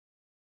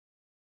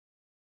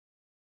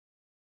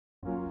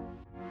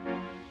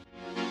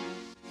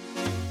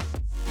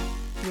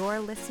You're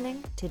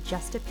listening to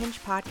Just a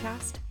Pinch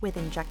podcast with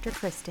Injector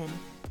Kristen.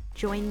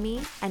 Join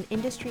me and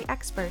industry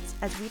experts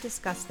as we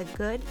discuss the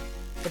good,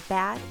 the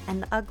bad,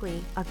 and the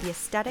ugly of the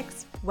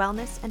aesthetics,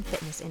 wellness, and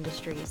fitness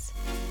industries.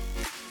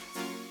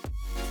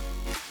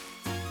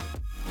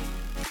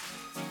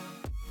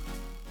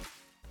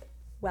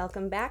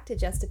 Welcome back to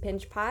Just a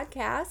Pinch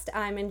podcast.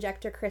 I'm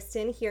Injector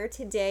Kristen here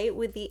today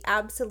with the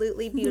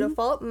absolutely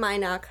beautiful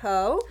Myngoc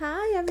Ho.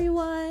 Hi,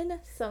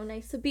 everyone. So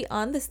nice to be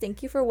on this.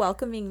 Thank you for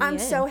welcoming me I'm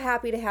so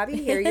happy to have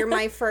you here. You're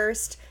my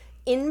first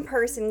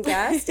in-person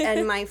guest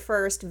and my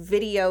first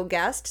video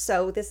guest,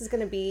 so this is going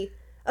to be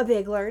a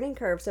big learning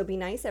curve, so be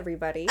nice,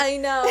 everybody. I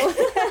know.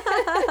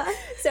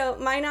 So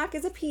Myngoc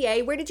is a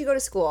PA. Where did you go to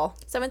school?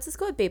 So I went to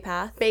school at Bay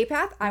Path. Bay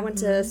Path? I went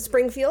to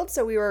Springfield,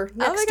 so we were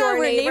next door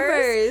we're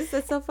neighbors.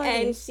 That's so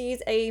funny. And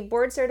she's a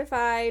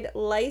board-certified,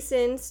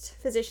 licensed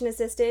physician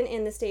assistant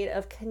in the state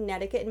of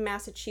Connecticut and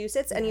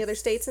Massachusetts. Any other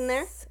states in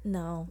there?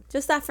 No,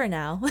 just that for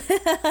now.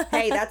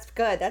 Hey, that's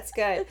good. That's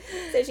good.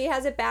 So she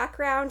has a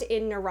background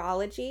in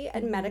neurology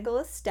and medical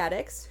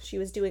aesthetics. She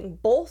was doing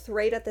both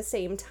right at the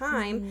same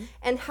time.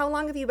 And how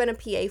long have you been a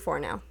PA for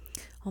now?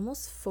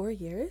 Almost 4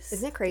 years.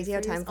 Isn't it crazy how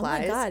time flies?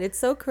 Oh my God, it's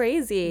so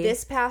crazy.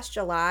 This past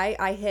July,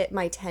 I hit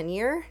my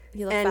 10-year.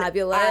 You look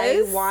fabulous.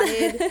 I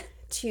wanted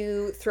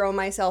to throw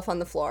myself on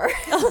the floor.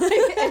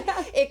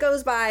 It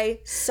goes by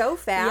so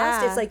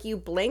fast. Yeah. It's like you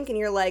blink and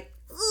you're like,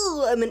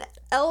 ooh, I'm an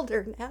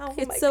elder now.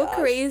 It's so gosh.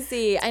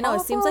 crazy. I know.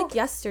 Awful. It seems like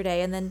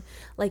yesterday, and then,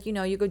 like, you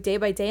know, you go day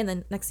by day, and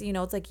then next thing you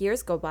know, it's like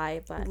years go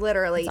by. But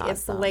Literally, it's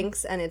awesome. It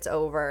blinks and it's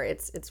over.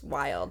 It's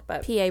wild.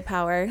 But PA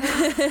power.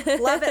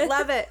 Love it,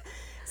 love it.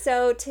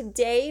 So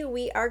today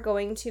we are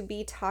going to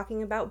be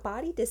talking about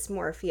body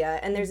dysmorphia,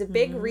 and there's a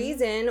big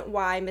reason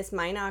why Miss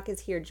Myngoc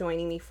is here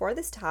joining me for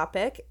this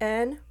topic.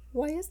 And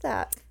why is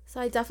that? So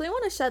I definitely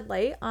want to shed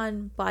light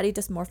on body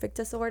dysmorphic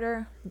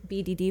disorder,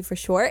 BDD for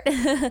short.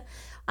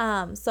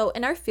 So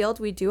in our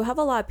field, we do have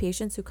a lot of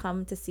patients who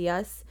come to see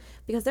us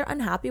because they're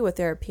unhappy with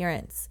their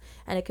appearance,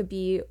 and it could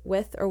be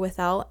with or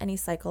without any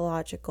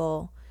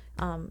psychological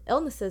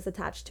illnesses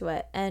attached to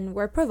it. And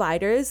we're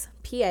providers,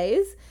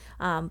 PAs,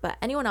 but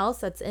anyone else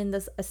that's in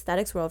this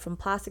aesthetics world, from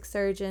plastic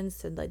surgeons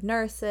to the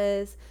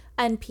nurses,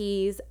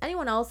 NPs,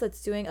 anyone else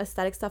that's doing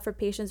aesthetic stuff for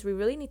patients, we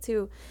really need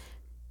to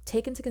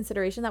take into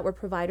consideration that we're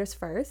providers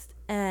first.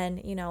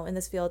 And, you know, in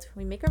this field,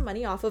 we make our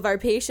money off of our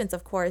patients,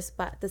 of course,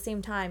 but at the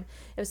same time,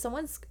 if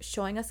someone's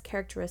showing us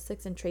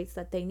characteristics and traits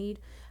that they need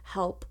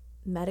help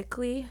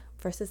medically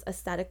versus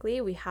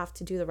aesthetically, we have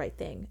to do the right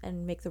thing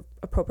and make the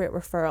appropriate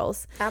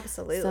referrals.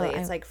 Absolutely. So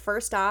it's like,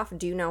 first off,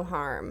 do no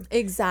harm.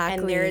 Exactly.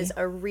 And there's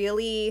a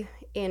really,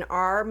 in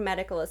our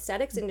medical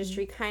aesthetics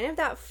industry, kind of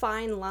that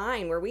fine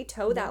line where we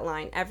toe that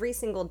line every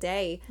single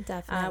day.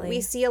 Definitely.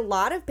 We see a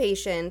lot of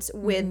patients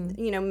with,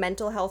 you know,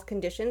 mental health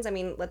conditions. I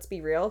mean, let's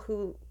be real,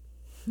 who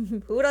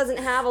doesn't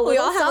have a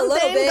little all have something a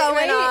little bit,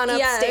 going right? on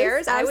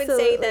upstairs? Yes, I would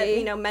say that, absolutely.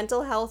 you know,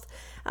 mental health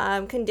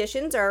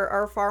conditions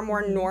are far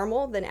more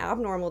normal than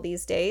abnormal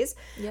these days.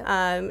 Yep.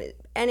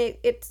 And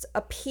it's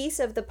a piece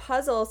of the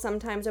puzzle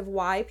sometimes of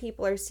why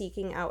people are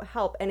seeking out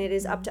help. And it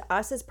is up to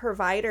us as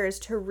providers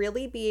to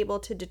really be able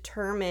to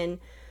determine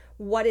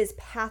what is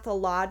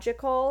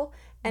pathological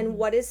and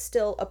what is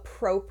still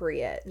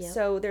appropriate. Yep.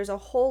 So there's a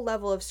whole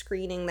level of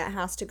screening that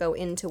has to go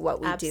into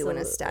what we do in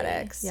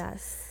aesthetics.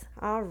 Yes.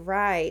 All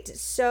right.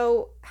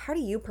 So how do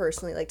you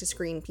personally like to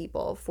screen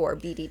people for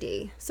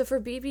BDD? So for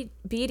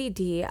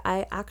BDD,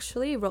 I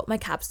actually wrote my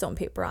capstone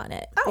paper on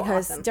it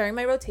because awesome. during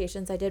my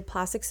rotations, I did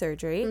plastic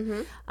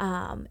surgery.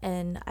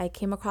 And I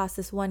came across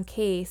this one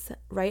case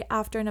right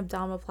after an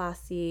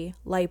abdominoplasty,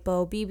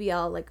 lipo,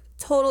 BBL, like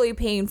totally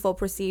painful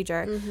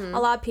procedure. A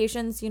lot of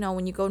patients, you know,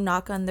 when you go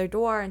knock on their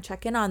door and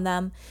check in on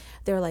them,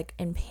 they're like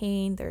in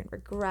pain, they're in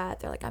regret,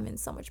 they're like, I'm in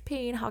so much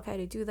pain, how can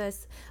I do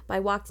this? But I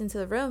walked into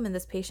the room and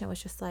this patient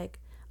was just like,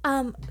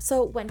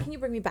 so when can you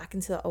bring me back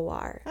into the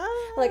OR?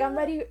 Like, I'm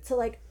ready to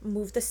like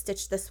move the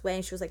stitch this way.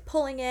 And she was like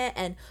pulling it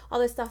and all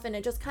this stuff. And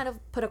it just kind of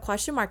put a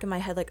question mark in my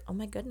head, like, oh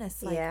my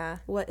goodness, like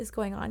what is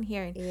going on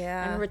here? And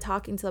I remember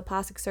talking to the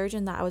plastic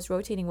surgeon that I was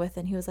rotating with,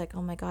 and he was like,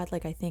 oh my God,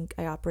 like I think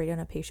I operated on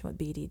a patient with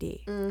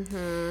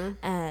BDD.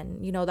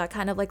 And, you know, that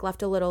kind of like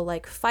left a little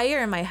like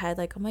fire in my head,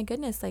 like, oh my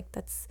goodness, like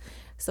that's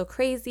so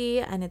crazy.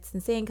 And it's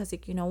insane because,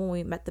 like, you know, when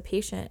we met the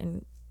patient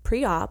and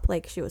pre-op,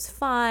 like she was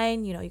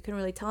fine, you know, you couldn't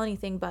really tell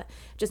anything, but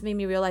it just made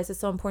me realize it's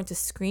so important to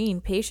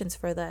screen patients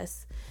for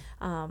this.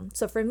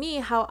 So for me,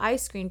 how I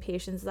screen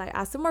patients is I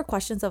ask them more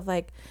questions of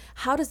like,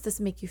 how does this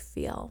make you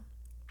feel?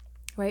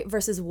 Right?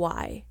 Versus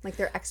why. Like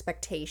their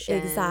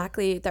expectations.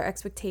 Exactly. Their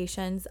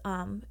expectations.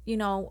 You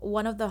know,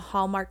 one of the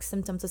hallmark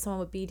symptoms of someone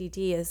with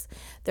BDD is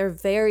they're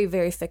very,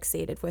 very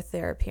fixated with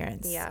their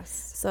appearance.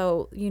 Yes.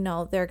 So, you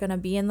know, they're going to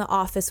be in the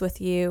office with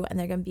you and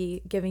they're going to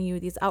be giving you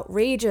these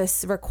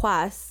outrageous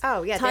requests.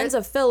 Oh, yeah. Tons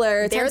of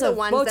filler, they're tons the of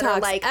ones Botox, that are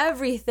like,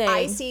 everything.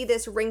 I see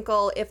this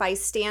wrinkle if I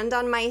stand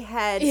on my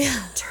head,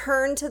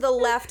 turn to the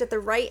left at the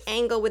right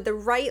angle with the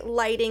right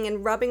lighting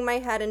and rubbing my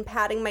head and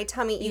patting my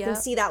tummy. You can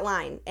see that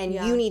line and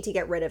you need to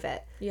get rid of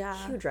it. Yeah.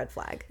 Huge red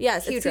flag.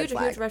 Yes, it's huge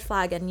red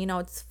flag. And, you know,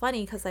 it's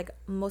funny because, like,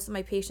 most of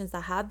my patients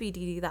that have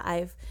BDD that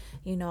I've,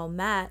 you know,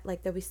 met,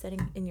 like, they'll be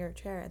sitting in your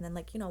chair and then,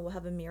 like, you know, we'll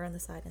have a mirror on the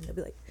side and they'll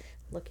be, like,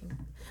 looking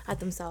at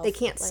themselves. They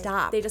can't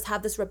stop. They just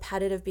have this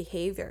repetitive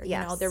behavior.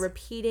 Yes. You know, they're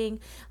repeating,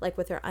 like,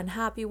 what they're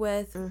unhappy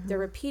with. They're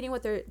repeating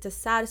what they're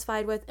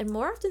dissatisfied with. And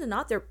more often than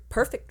not, they're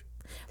perfect.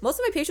 Most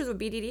of my patients with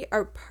BDD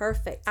are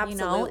perfect,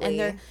 Absolutely. you know, and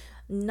they're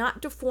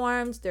not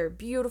deformed. They're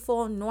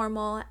beautiful,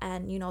 normal,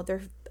 and, you know,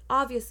 they're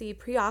obviously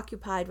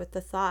preoccupied with the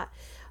thought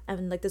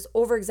and, like, this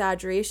over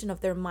exaggeration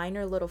of their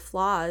minor little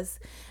flaws.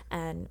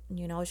 And,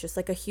 you know, it's just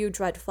like a huge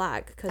red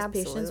flag because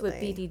patients with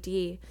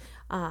BDD,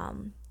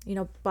 you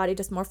know, body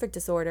dysmorphic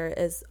disorder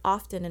is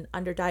often an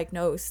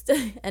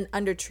underdiagnosed and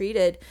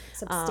undertreated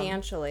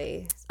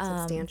substantially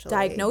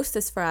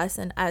diagnosis for us.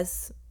 And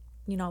as,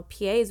 you know,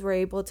 PAs, we're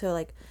able to,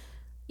 like,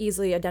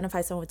 easily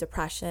identify someone with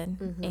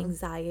depression,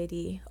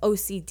 anxiety,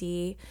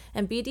 OCD,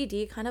 and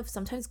BDD kind of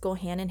sometimes go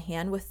hand in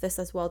hand with this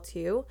as well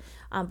too.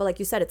 But like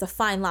you said, it's a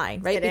fine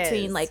line, right?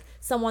 Between like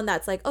someone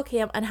that's like, okay,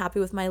 I'm unhappy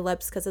with my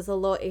lips because it's a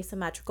little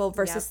asymmetrical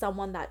versus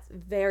someone that's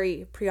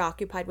very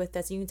preoccupied with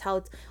this. You can tell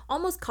it's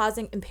almost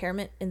causing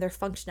impairment in their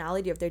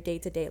functionality of their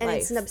day-to-day life. And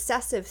it's an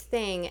obsessive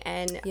thing.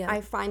 And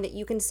I find that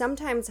you can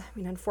sometimes, I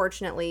mean,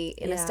 unfortunately,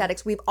 in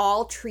aesthetics, we've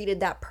all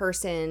treated that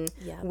person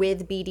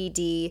with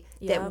BDD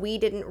that we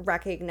didn't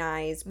recognize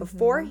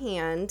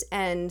beforehand,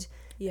 and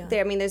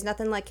I mean, there's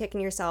nothing like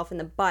kicking yourself in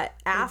the butt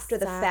after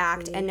the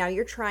fact, and now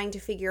you're trying to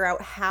figure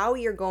out how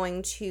you're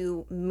going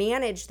to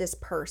manage this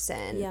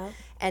person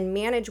and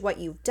manage what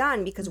you've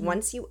done, because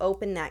once you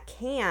open that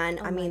can,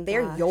 I mean,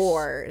 they're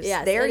yours.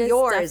 Yes, they're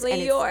yours.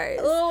 Definitely yours.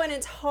 And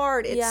it's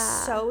hard. It's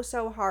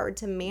so hard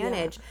to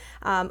manage.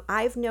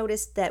 I've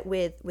noticed that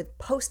with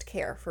post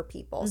care for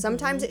people,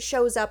 sometimes it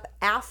shows up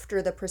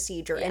after the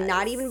procedure and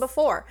not even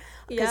before,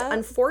 because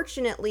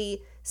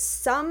unfortunately,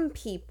 some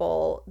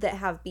people that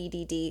have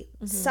BDD,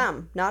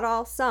 some, not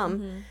all,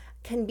 some,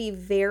 can be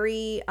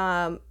very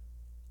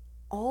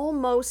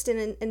almost,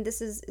 and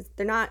this is,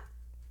 they're not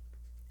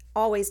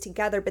always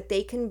together, but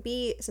they can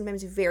be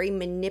sometimes very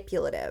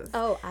manipulative.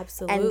 Oh,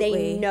 absolutely. And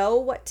they know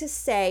what to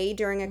say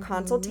during a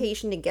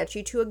consultation to get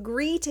you to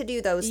agree to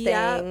do those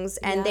things,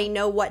 and they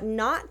know what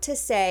not to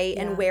say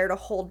and where to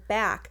hold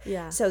back.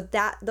 So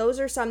those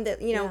are some that,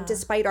 you know,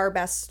 despite our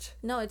best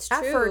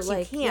efforts,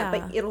 like, you can't,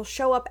 but it'll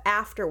show up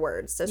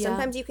afterwards. So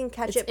sometimes you can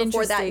catch it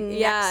before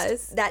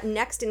that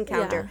next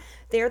encounter.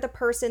 They're the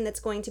person that's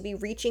going to be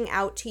reaching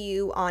out to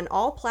you on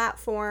all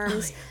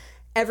platforms.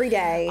 Every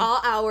day, all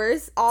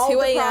hours, all 2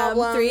 the a.m.,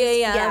 problems. 3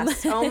 a.m.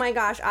 Yes. Oh my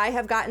gosh, I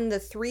have gotten the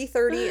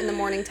 3:30 in the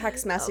morning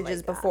text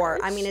messages before.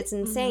 I mean, it's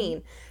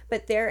insane.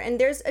 But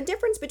there's a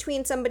difference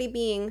between somebody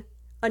being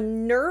a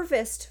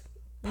nervous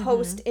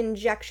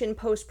post-injection,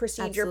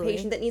 post-procedure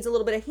patient that needs a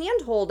little bit of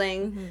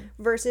hand-holding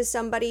versus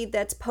somebody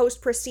that's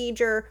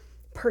post-procedure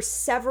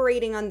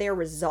perseverating on their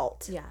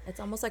result. Yeah, it's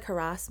almost like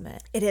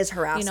harassment. It is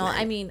harassment. You know,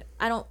 I mean,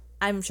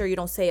 I'm sure you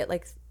don't say it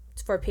like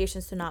for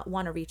patients to not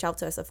want to reach out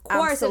to us. Of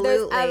course, Absolutely.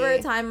 if there's ever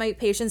a time my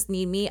patients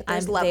need me,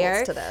 I'm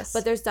there. To this.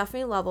 But there's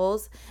definitely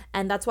levels,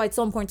 and that's why it's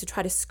so important to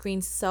try to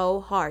screen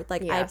so hard.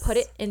 Like I put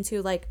it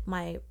into like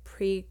my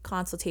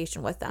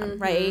pre-consultation with them,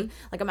 right?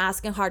 Like I'm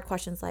asking hard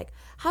questions like,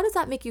 how does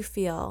that make you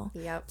feel?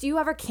 Do you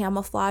ever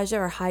camouflage it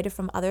or hide it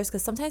from others?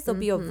 Because sometimes they'll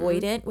be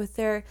avoidant with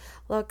their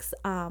looks,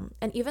 and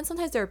even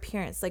sometimes their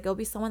appearance. Like it'll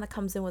be someone that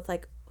comes in with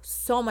like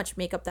so much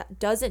makeup that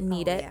doesn't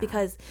need it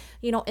because,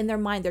 you know, in their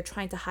mind they're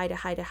trying to hide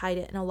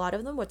it, and a lot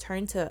of them would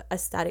turn to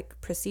aesthetic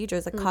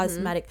procedures like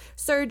cosmetic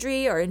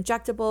surgery or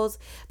injectables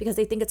because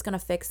they think it's going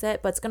to fix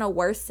it, but it's going to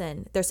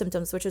worsen their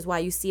symptoms, which is why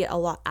you see it a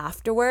lot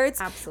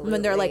afterwards. Absolutely.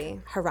 When they're like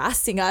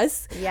harassing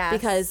us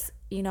because,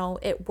 you know,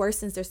 it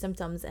worsens their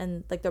symptoms.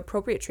 And like the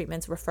appropriate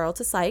treatments, referral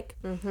to psych,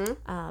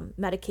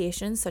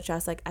 medications such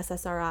as like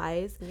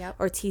SSRIs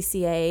or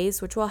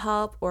TCAs, which will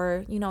help,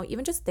 or, you know,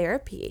 even just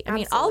therapy. I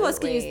mean, all of us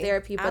can use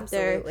therapy, but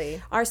there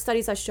are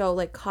studies that show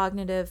like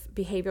cognitive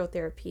behavioral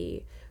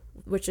therapy,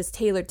 which is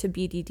tailored to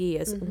BDD,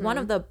 is one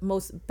of the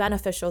most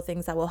beneficial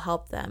things that will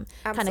help them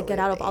kind of get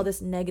out of all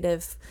this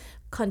negative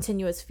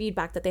continuous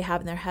feedback that they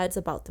have in their heads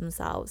about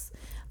themselves.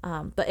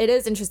 But it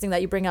is interesting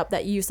that you bring up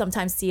that you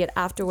sometimes see it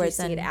afterwards.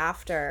 You see it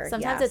after.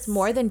 Sometimes it's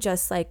more than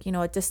just like, you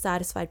know, a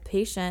dissatisfied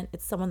patient.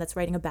 It's someone that's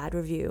writing a bad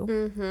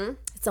review.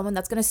 It's someone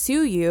that's going to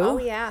sue you. Oh,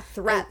 yeah.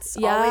 Threats.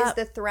 Always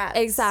the threats.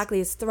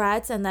 Exactly. It's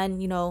threats. And then,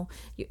 you know,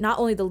 not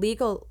only the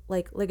legal,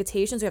 like,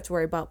 limitations we have to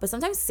worry about, but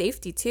sometimes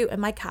safety, too.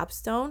 In my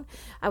capstone,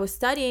 I was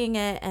studying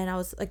it, and I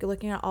was, like,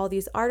 looking at all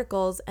these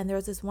articles, and there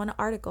was this one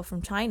article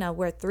from China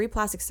where 3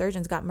 plastic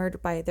surgeons got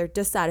murdered by their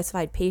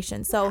dissatisfied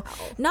patients. So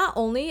not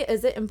only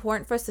is it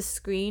important for us to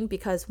screen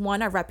because,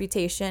 1, our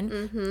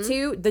reputation,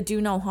 2, the do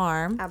no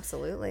harm.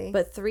 Absolutely.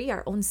 But 3,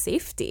 our own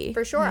safety.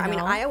 For sure. I mean,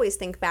 I always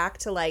think back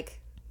to, like,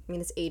 I mean,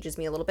 this ages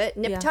me a little bit.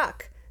 Nip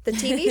Tuck, the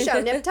TV show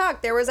Nip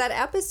Tuck. There was that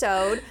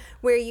episode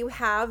where you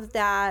have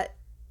that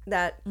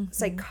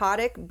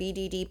psychotic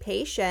BDD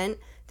patient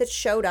that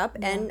showed up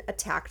and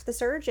attacked the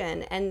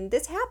surgeon. And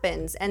this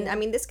happens. And I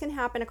mean, this can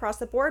happen across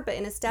the board, but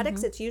in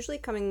aesthetics, it's usually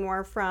coming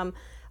more from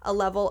a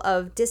level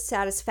of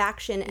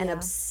dissatisfaction and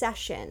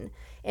obsession.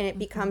 And it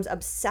becomes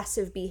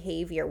obsessive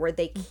behavior where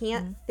they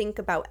can't think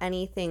about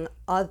anything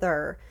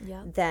other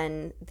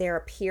than their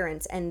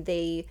appearance. And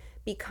they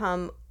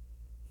become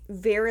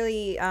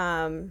very,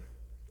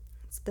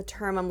 it's the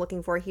term I'm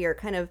looking for here,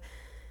 kind of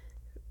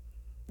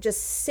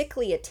just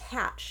sickly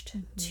attached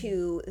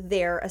to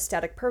their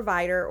aesthetic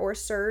provider or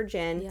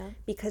surgeon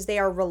because they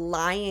are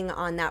relying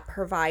on that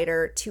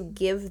provider to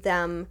give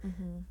them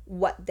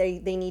what they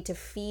need to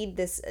feed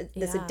this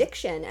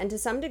addiction. And to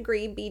some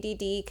degree,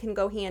 BDD can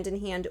go hand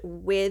in hand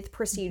with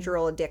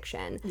procedural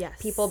addiction.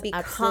 Yes, people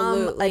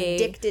become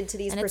addicted to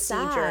these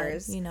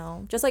procedures. Sad, you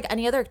know, just like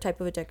any other type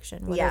of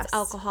addiction, whether it's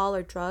alcohol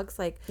or drugs,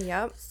 like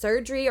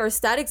surgery or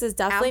aesthetics is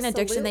definitely an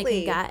addiction they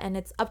can get, and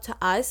it's up to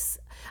us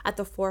at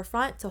the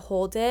forefront to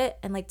hold it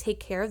and like take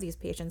care of these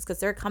patients because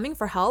they're coming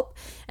for help,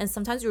 and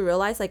sometimes we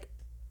realize like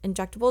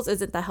injectables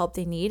isn't the help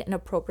they need and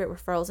appropriate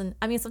referrals. And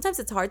I mean, sometimes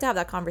it's hard to have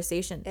that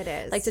conversation. It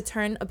is. Like to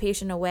turn a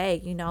patient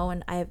away, you know,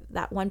 and I have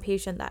that one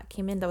patient that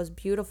came in that was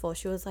beautiful.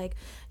 She was like,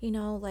 you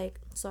know, like,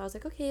 so I was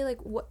like, okay,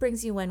 like what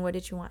brings you in? What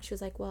did you want? She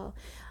was like, well,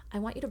 I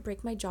want you to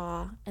break my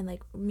jaw and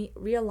like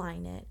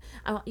realign it.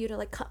 I want you to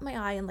like cut my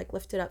eye and like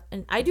lift it up.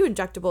 And I do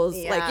injectables.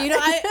 Like, you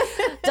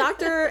know,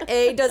 Dr.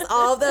 A does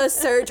all the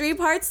surgery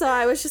parts. So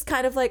I was just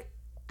kind of like,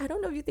 I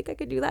don't know if you think I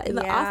could do that in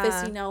the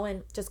office, you know,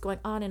 and just going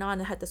on and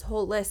on. I had this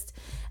whole list.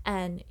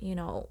 And, you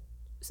know,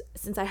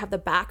 since I have the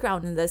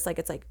background in this, like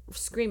it's like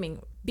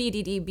screaming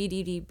BDD,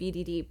 BDD,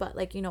 BDD. But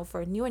like, you know,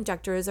 for new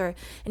injectors or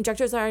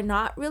injectors that are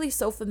not really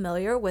so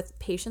familiar with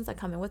patients that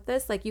come in with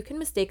this, like you can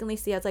mistakenly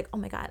see as like, oh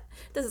my God,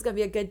 this is going to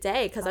be a good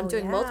day because I'm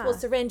doing multiple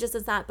syringes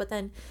and that. But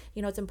then,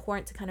 you know, it's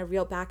important to kind of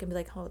reel back and be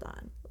like, hold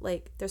on,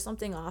 like there's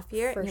something off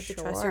here. And you have to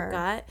trust your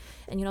gut.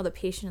 And, you know, the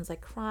patient is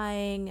like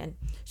crying and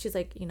she's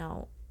like, you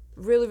know,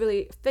 really,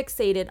 really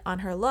fixated on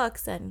her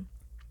looks. And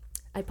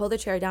I pull the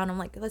chair down. I'm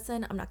like,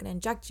 listen, I'm not going to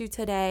inject you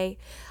today.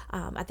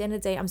 At the end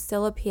of the day, I'm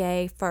still a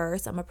PA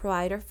first. I'm a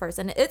provider first.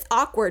 And it's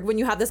awkward when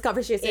you have this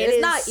conversation.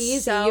 It's not easy,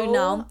 so you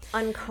know.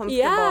 Uncomfortable.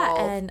 Yeah.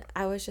 And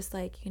I was just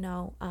like, you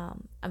know,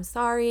 I'm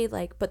sorry,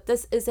 like, but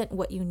this isn't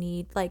what you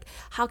need. Like,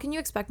 how can you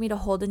expect me to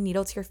hold a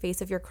needle to your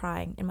face if you're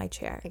crying in my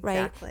chair,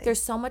 right?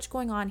 There's so much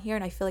going on here,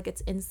 and I feel like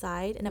it's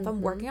inside. And if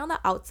I'm working on the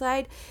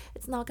outside,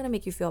 it's not going to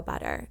make you feel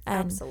better.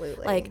 And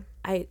absolutely. Like,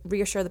 I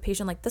reassure the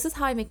patient, like, this is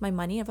how I make my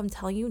money. If I'm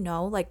telling you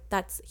no, like,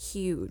 that's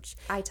huge.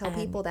 I tell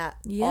people that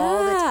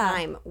all the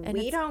time. And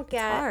we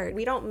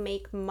don't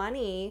make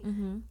money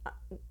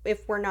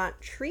if we're not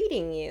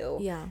treating you.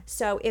 Yeah.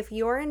 So if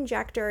your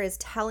injector is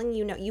telling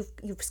you no,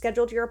 you've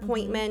scheduled your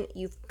appointment,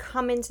 you've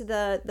come into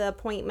the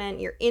appointment,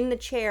 you're in the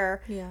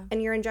chair,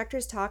 and your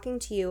injector's talking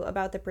to you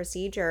about the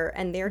procedure,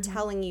 and they're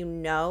telling you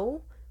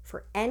no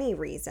for any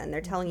reason.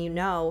 They're telling you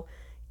no.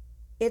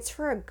 It's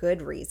for a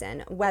good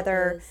reason,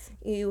 whether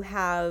you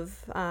have,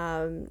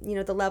 you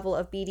know, the level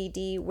of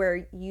BDD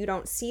where you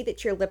don't see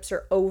that your lips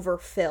are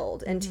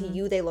overfilled and to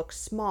you they look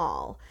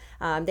small,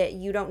 that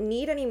you don't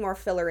need any more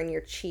filler in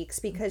your cheeks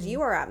because you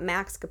are at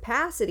max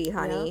capacity,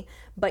 honey,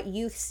 but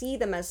you see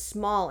them as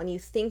small and you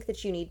think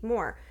that you need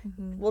more.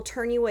 We'll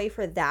turn you away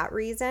for that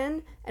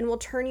reason, and we'll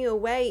turn you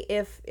away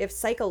if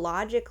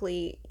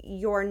psychologically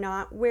you're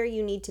not where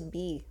you need to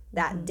be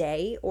that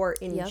day or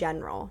in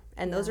general.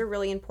 And those are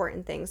really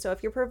important things. So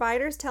if your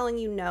provider's telling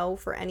you no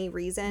for any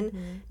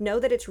reason, know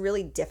that it's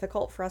really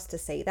difficult for us to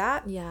say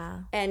that. Yeah.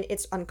 And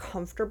it's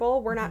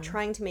uncomfortable. We're not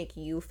trying to make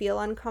you feel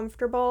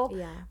uncomfortable.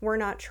 Yeah. We're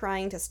not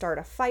trying to start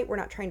a fight. We're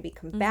not trying to be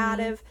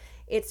combative.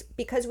 It's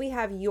because we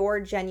have your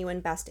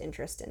genuine best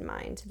interest in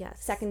mind.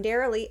 Yes.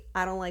 Secondarily,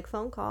 I don't like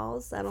phone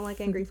calls. I don't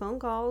like angry phone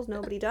calls.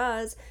 Nobody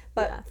does.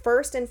 But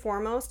first and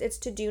foremost, it's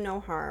to do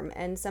no harm.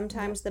 And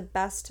sometimes the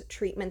best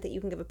treatment that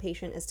you can give a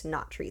patient is to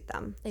not treat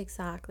them.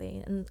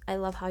 Exactly. And I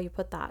love how you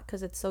put that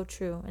because it's so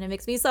true. And it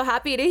makes me so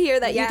happy to hear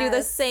that you do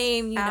the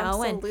same, you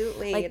know.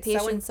 Absolutely. And like it's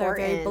patients so are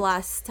very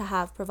blessed to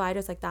have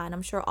providers like that. And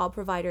I'm sure all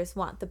providers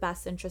want the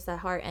best interest at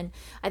heart. And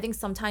I think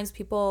sometimes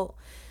people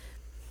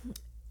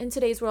in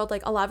today's world,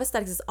 like a lot of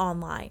aesthetics is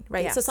online,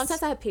 right? Yes. So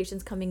sometimes I have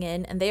patients coming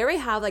in and they already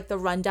have like the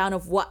rundown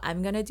of what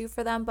I'm going to do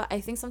for them. But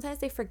I think sometimes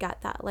they forget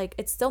that like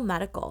it's still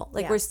medical.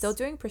 Like we're still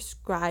doing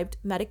prescribed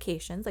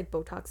medications, like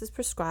Botox is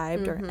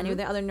prescribed or any of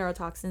the other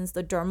neurotoxins.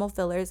 The dermal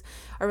fillers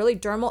are really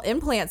dermal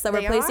implants that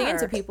we're placing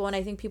into people. And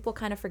I think people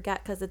kind of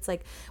forget because it's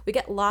like we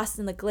get lost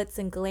in the glitz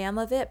and glam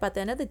of it. But at the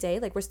end of the day,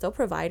 like we're still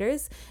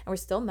providers and we're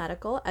still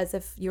medical as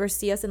if you were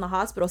see us in the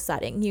hospital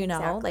setting, you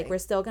know, like we're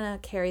still going to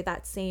carry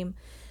that same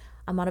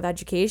amount of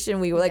education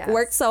we like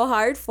worked so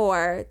hard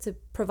for to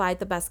provide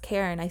the best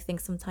care. And I think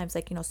sometimes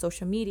like, you know,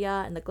 social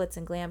media and the glitz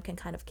and glam can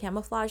kind of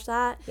camouflage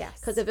that.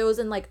 Because if it was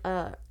in like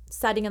a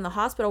setting in the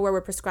hospital where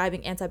we're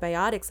prescribing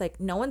antibiotics, like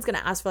no one's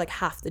gonna ask for like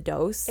half the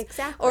dose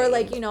or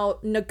like, you know,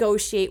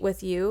 negotiate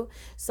with you.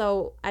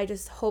 So I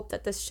just hope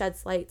that this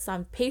sheds light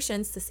on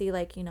patients to see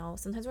like, you know,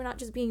 sometimes we're not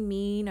just being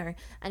mean or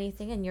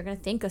anything, and you're gonna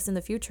thank us in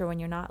the future when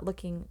you're not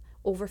looking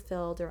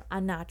overfilled or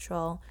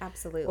unnatural.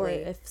 Absolutely. Or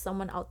if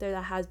someone out there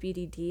that has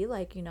BDD,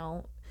 like, you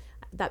know,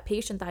 that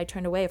patient that I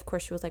turned away, of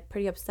course, she was like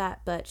pretty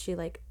upset, but she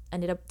like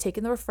ended up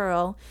taking the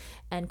referral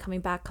and coming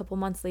back a couple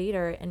months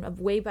later in a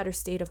way better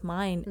state of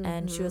mind.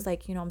 And she was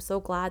like, you know, I'm so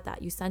glad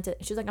that you sent it.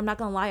 She was like, I'm not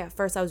gonna lie, at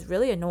first I was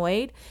really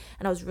annoyed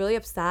and I was really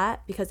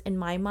upset because in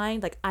my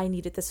mind, like, I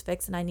needed this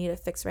fixed and I need it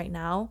fixed right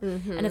now.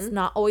 And it's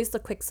not always the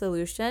quick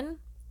solution.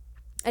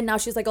 And now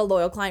she's like a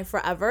loyal client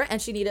forever, and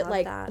she needed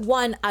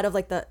one out of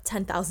like the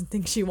 10,000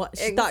 things she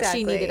thought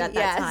she needed at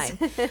that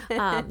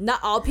time. Not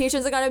all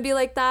patients are gonna be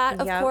like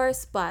that, of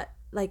course, but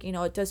like, you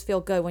know, it does feel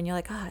good when you're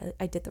like,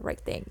 I did the right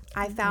thing.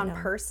 I found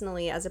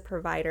personally as a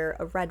provider,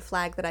 a red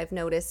flag that I've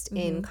noticed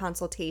in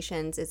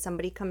consultations is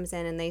somebody comes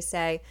in and they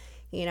say,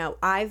 you know,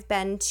 I've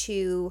been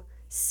to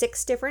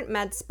 6 different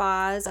med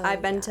spas.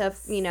 I've been to,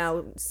 you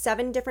know,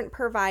 7 different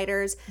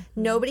providers.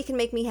 Nobody can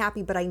make me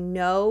happy, but I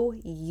know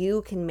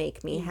you can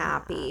make me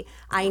happy.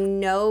 I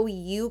know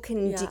you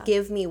can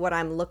give me what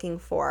I'm looking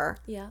for.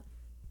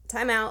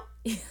 Time out.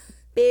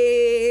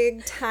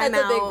 Big time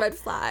That's out. a big red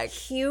flag.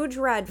 Huge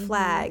red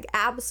flag.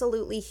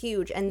 Absolutely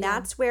huge. And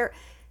that's where,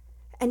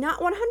 and not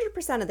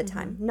 100% of the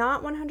time,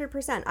 not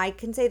 100%. I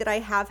can say that I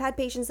have had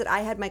patients that I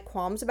had my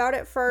qualms about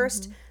at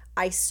first.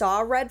 I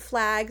saw red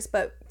flags,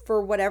 but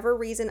for whatever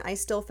reason, I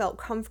still felt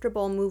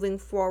comfortable moving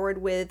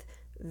forward with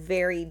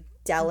very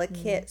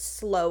delicate,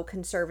 slow,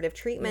 conservative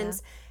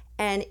treatments.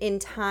 And in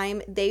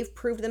time, they've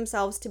proved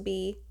themselves to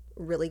be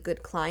really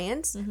good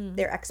clients.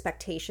 Their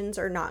expectations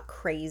are not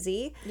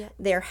crazy.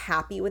 They're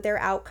happy with their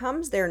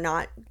outcomes. They're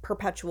not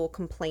perpetual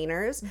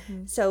complainers.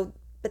 So,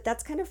 but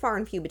that's kind of far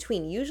and few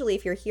between. Usually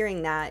if you're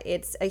hearing that,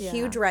 it's a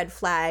huge red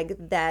flag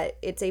that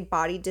it's a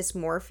body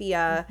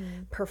dysmorphia,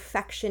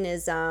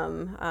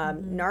 perfectionism,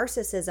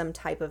 narcissism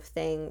type of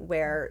thing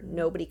where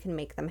nobody can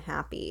make them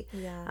happy.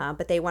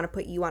 But they want to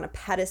put you on a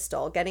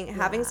pedestal.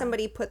 Having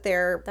somebody put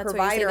their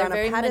provider on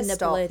a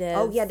pedestal.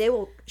 Oh yeah, they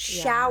will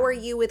shower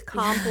you with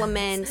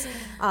compliments.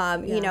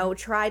 You know,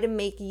 try to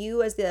make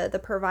you as the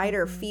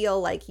provider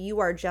feel like you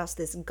are just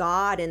this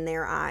god in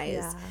their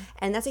eyes.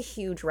 And that's a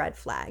huge red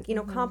flag. You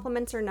know,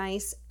 compliments are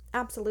nice.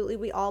 Absolutely.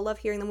 We all love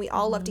hearing them. We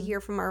all love to hear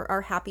from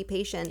our happy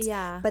patients.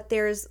 But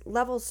there's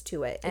levels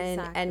to it.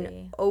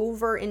 And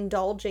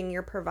overindulging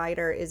your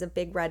provider is a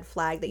big red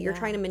flag that you're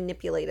trying to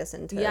manipulate us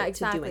into to doing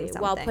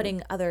something. While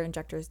putting other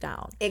injectors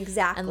down.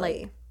 Exactly. And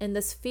like in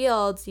this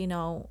field, you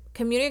know,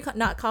 community,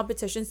 not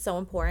competition, is so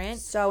important.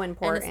 So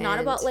important. And it's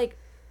not about like,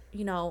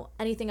 you know,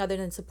 anything other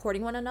than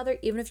supporting one another,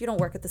 even if you don't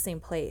work at the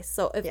same place.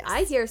 So if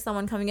I hear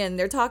someone coming in and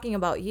they're talking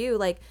about you,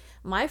 like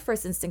my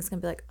first instinct's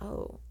gonna be like,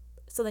 oh,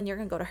 so then you're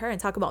gonna go to her and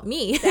talk about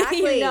me.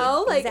 Exactly. You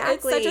know, like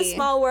it's such a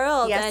small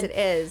world. Yes, it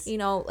is. You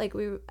know, like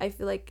I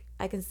feel like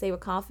I can say with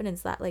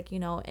confidence that, like, you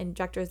know,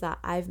 injectors that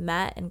I've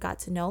met and got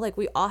to know, like,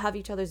 we all have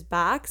each other's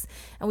backs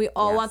and we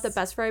all want the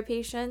best for our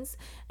patients.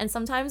 And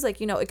sometimes, like,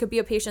 you know, it could be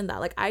a patient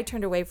that like I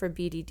turned away for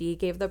BDD,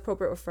 gave the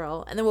appropriate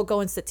referral, and then we'll go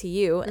and sit to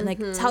you and like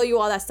tell you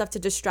all that stuff to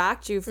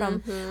distract you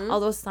from all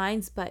those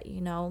signs. But,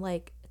 you know,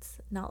 like,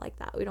 not like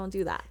that. We don't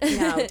do that. No,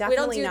 definitely we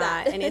don't do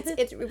not. And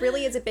it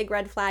really is a big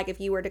red flag if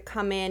you were to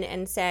come in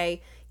and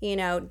say, you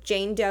know,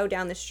 Jane Doe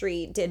down the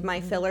street did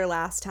my filler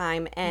last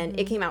time and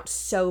it came out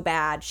so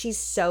bad. She's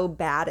so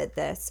bad at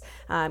this.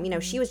 You know,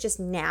 she was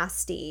just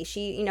nasty.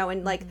 She, you know,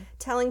 and like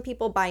telling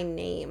people by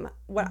name.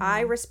 What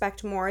I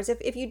respect more is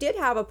if you did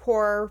have a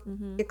poor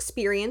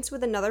experience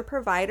with another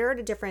provider at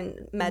a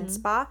different med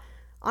spa,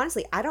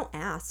 honestly, I don't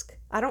ask.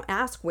 I don't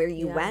ask where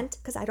you went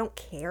because I don't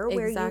care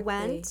where you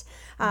went.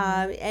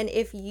 And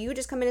if you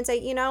just come in and say,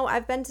 you know,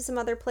 I've been to some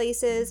other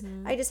places,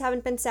 I just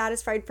haven't been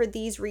satisfied for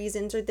these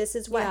reasons, or this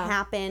is what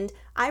happened,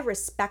 I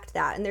respect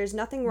that. And there's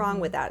nothing wrong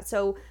with that.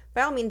 So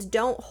by all means,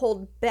 don't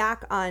hold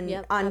back on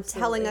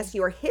telling us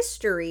your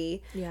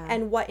history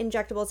and what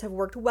injectables have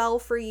worked well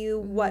for you,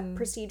 what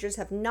procedures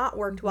have not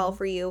worked well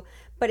for you.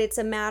 But it's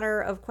a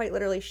matter of quite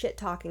literally shit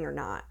talking or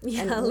not.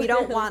 And we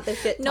don't want the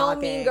shit talking. No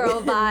mean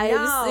girl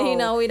vibes. You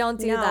know, we don't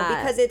do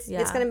that. Because it's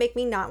going to make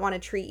me not want to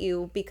treat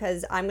you,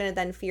 because I'm going to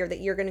then fear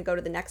that you're going to go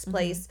to the next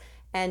place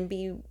and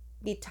be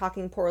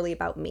talking poorly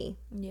about me.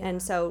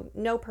 And so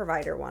no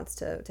provider wants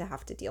to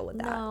have to deal with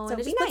that. No, so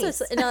and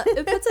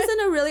it puts us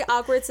in a really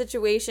awkward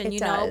situation, you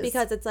know, does.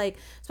 because it's like,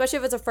 especially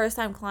if it's a first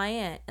time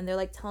client and they're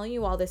like telling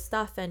you all this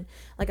stuff, and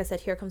like I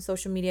said, here comes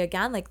social media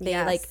again, like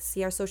they like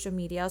see our social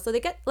media, so they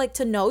get like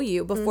to know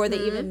you before they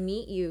even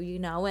meet you, you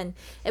know. And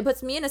it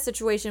puts me in a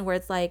situation where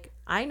it's like,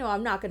 I know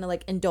I'm not gonna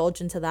like indulge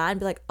into that and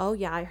be like, oh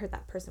yeah, I heard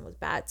that person was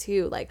bad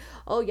too, like,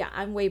 oh yeah,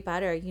 I'm way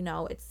better. You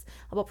know, it's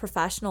about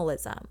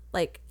professionalism.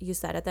 Like you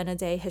said, at the end of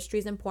the day, history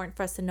is important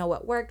for us to know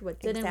what worked, what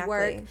didn't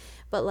work.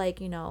 But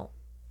like, you know,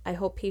 I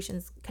hope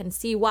patients can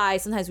see why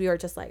sometimes we are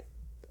just like,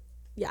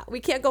 yeah, we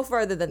can't go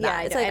further than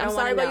that. It's like, I'm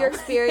sorry about your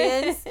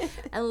experience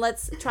and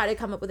let's try to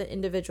come up with an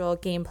individual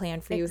game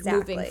plan for you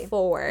moving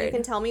forward. You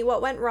can tell me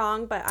what went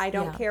wrong, but I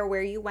don't care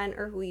where you went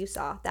or who you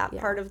saw. That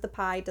part of the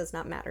pie does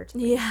not matter to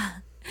me.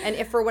 And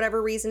if for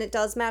whatever reason it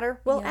does matter,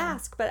 we'll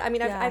ask. But I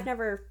mean, I've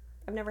never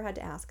had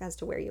to ask as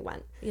to where you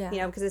went. You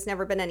know, because it's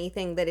never been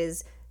anything that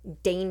is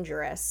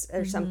dangerous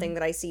or something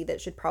that I see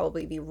that should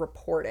probably be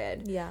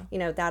reported. Yeah. You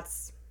know, that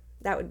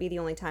would be the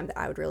only time that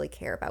I would really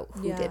care about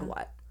who did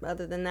what.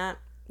 Other than that,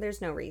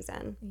 there's no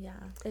reason. Yeah,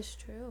 it's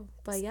true.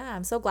 But yeah,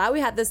 I'm so glad we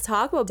had this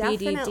talk about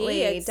definitely,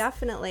 BDD.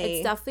 Definitely.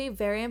 It's definitely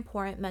very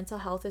important. Mental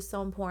health is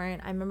so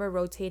important. I remember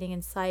rotating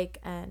in psych,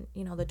 and,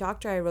 you know, the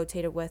doctor I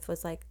rotated with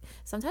was like,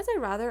 sometimes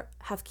I'd rather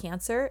have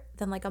cancer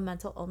than like a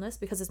mental illness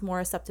because it's more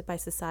accepted by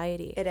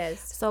society. It is.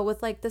 So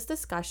with like this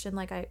discussion,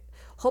 like I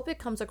hope it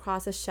comes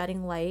across as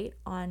shedding light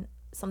on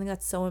something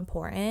that's so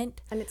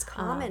important, and it's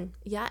common.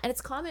 And it's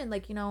common,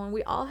 like, you know, and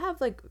we all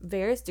have like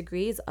various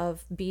degrees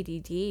of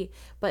BDD,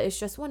 but it's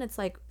just when it's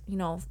like, you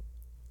know,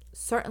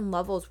 certain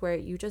levels where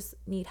you just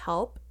need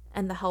help,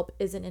 and the help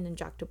isn't in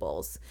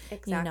injectables.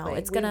 Exactly. You know,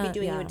 it's We'd gonna be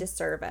doing you a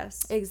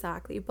disservice.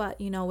 Exactly. But,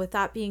 you know, with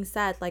that being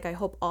said, like, I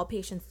hope all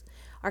patients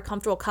are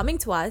comfortable coming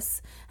to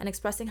us and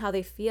expressing how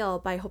they feel,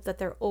 but I hope that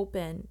they're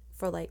open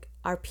for like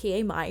our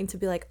PA mind to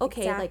be like,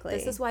 okay, like,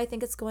 this is why I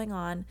think it's going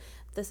on.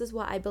 This is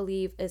what I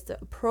believe is the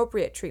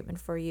appropriate treatment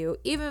for you.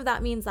 Even if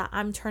that means that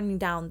I'm turning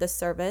down this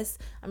service,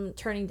 I'm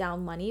turning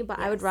down money, but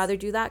I would rather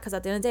do that, because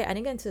at the end of the day, I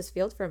didn't get into this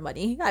field for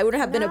money. I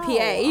wouldn't have been a PA.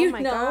 Oh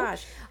my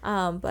gosh.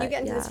 But you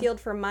get into this field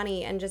for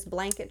money and just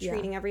blanket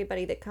treating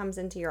everybody that comes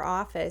into your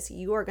office,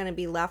 you are going to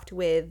be left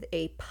with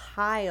a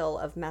pile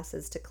of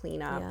messes to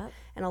clean up. Yep.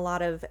 And a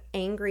lot of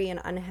angry and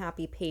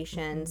unhappy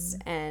patients.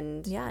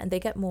 And they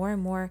get more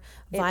and more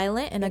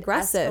violent and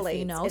aggressive,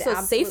 you know. So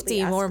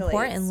safety, more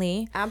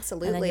importantly.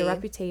 Absolutely. And then your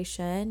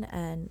reputation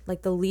and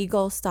like the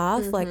legal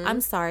stuff. Like,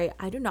 I'm sorry,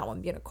 I do not want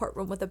to be in a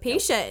courtroom with a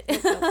patient.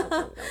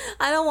 No.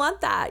 I don't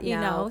want that, you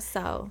know.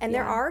 So and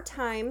there are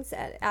times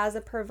as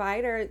a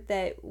provider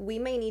that we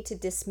may need to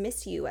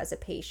dismiss you as a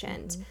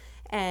patient.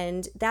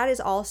 And that is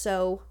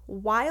also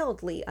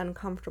wildly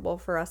uncomfortable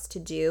for us to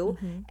do.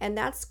 And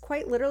that's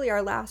quite literally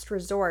our last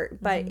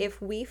resort. But if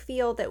we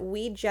feel that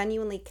we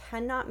genuinely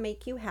cannot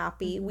make you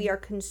happy, we are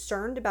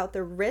concerned about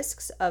the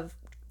risks of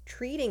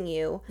treating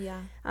you,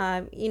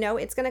 you know,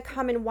 it's going to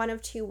come in one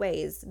of two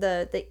ways.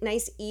 The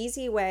nice,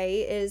 easy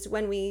way is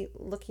when we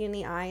look you in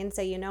the eye and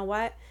say, you know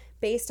what?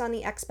 Based on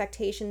the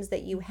expectations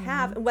that you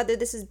have, whether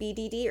this is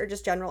BDD or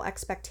just general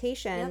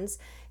expectations,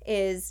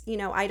 is, you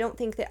know, I don't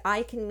think that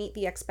I can meet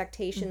the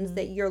expectations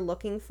that you're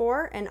looking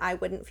for, and I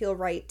wouldn't feel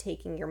right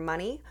taking your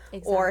money.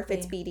 Or if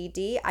it's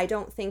BDD, I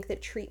don't think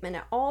that treatment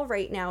at all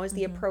right now is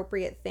the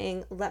appropriate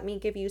thing. Let me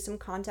give you some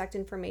contact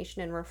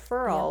information and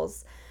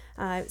referrals.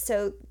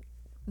 So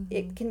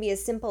it can be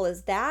as simple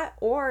as that,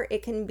 or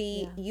it can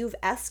be you've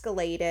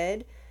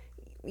escalated.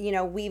 You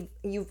know,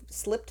 you've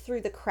slipped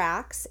through the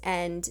cracks,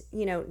 and,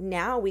 you know,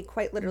 now we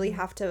quite literally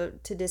have to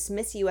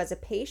dismiss you as a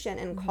patient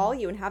and call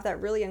you and have that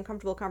really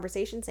uncomfortable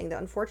conversation saying that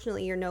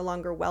unfortunately you're no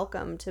longer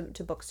welcome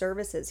to book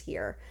services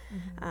here.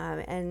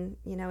 And,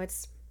 you know,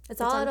 it's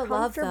all out of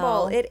love,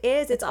 though. It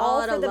is. It's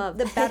all for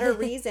the better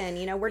reason.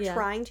 You know, we're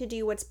trying to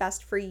do what's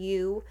best for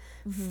you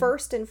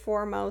first and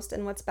foremost,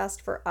 and what's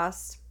best for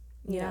us,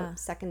 you know,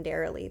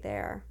 secondarily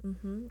there.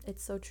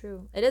 It's so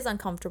true. It is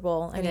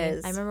uncomfortable. I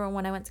mean, I remember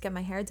when I went to get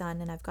my hair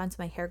done, and I've gone to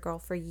my hair girl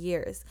for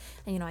years,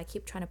 and, you know, I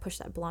keep trying to push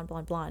that blonde,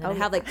 and I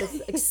have like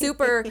this like,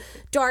 super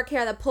dark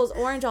hair that pulls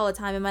orange all the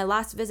time. And my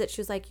last visit,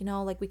 she was like, you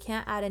know, like, we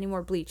can't add any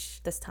more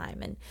bleach this time.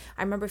 And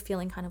I remember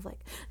feeling kind of like,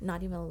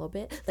 not even a little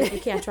bit, like, we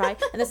can't try,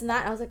 and this and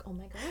that. I was like, oh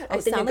my god, I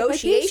sound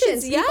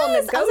negotiations. Like my patients. People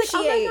negotiate. I was like,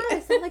 oh my god, I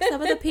sound like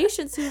some of the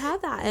patients who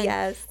have that.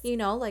 And you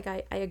know, like,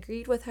 I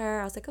agreed with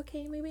her. I was like,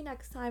 okay, maybe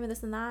next time, and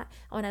this and that.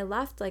 When I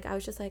left, like, I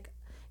was just like,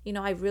 you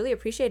know, I really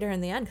appreciate her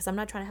in the end, because I'm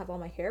not trying to have all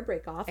my hair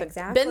break off.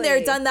 Exactly. I've been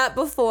there, done that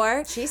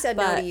before. She said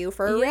no to you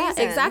for a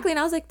reason. Exactly. And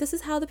I was like, this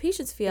is how the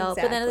patients feel.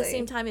 But then at the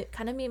same time, it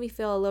kind of made me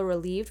feel a little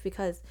relieved,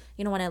 because,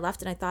 you know, when I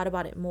left and I thought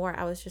about it more,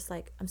 I was just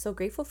like, I'm so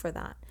grateful for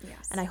that.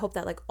 And I hope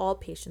that, like, all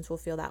patients will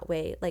feel that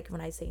way. Like,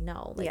 when I say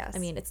no, like, I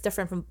mean, it's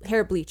different from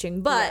hair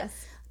bleaching, but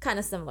kind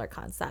of similar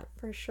concept.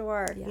 For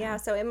sure. Yeah.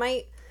 So it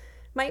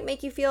might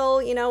make you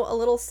feel, you know, a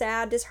little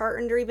sad,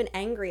 disheartened, or even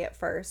angry at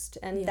first.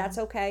 And that's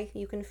okay.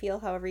 You can feel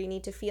however you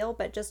need to feel,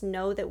 but just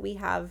know that we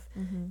have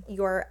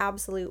your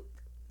absolute,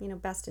 you know,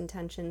 best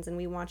intentions, and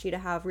we want you to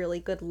have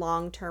really good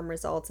long-term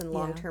results and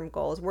long-term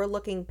goals. We're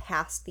looking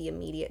past the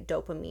immediate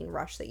dopamine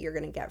rush that you're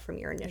going to get from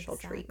your initial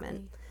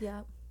treatment.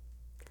 Yep,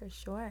 for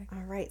sure.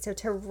 All right. So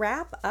to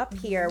wrap up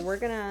here, we're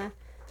going to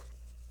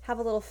have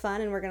a little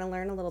fun, and we're going to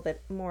learn a little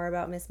bit more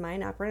about Miss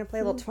Myngoc. We're going to play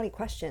a little 20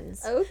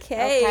 questions.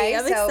 Okay,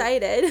 I'm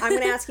excited. I'm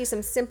going to ask you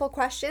some simple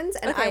questions,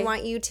 and I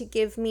want you to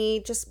give me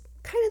just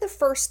kind of the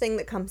first thing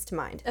that comes to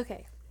mind.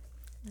 Okay.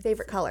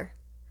 Favorite color?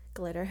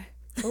 Glitter.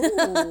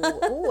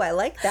 Ooh, I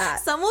like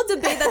that. Some will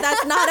debate that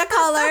that's not a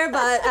color,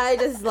 but I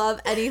just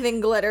love anything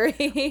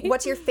glittery.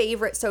 What's your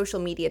favorite social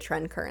media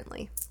trend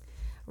currently?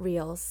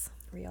 Reels.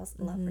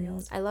 Love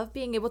reels. I love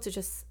being able to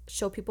just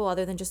show people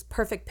other than just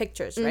perfect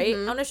pictures, right?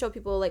 I want to show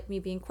people, like, me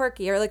being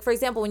quirky, or, like, for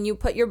example, when you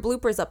put your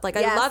bloopers up, like,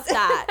 I love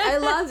that. I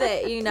love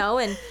it, you know?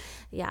 And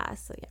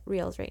so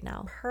reels right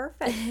now.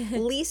 Perfect.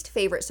 Least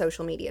favorite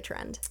social media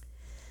trend?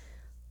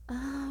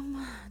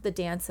 The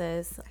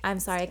dances. I'm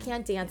sorry, I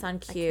can't dance on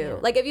cue.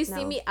 can't. Like if you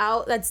see me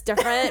out, that's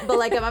different. But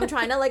like if I'm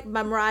trying to like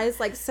memorize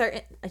like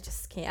certain, I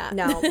just can't.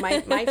 No,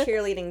 my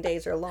cheerleading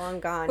days are long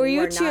gone. Were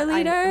you a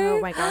cheerleader?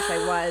 Oh my gosh,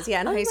 I was.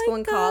 Yeah, in high my school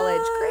and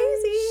college.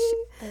 Crazy.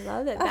 I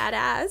love it.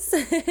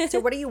 Badass. So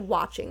what are you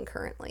watching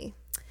currently?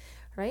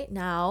 Right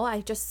now,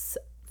 I just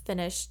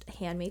finished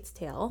Handmaid's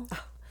Tale.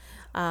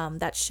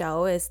 That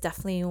show is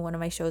definitely one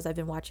of my shows I've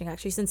been watching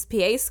actually since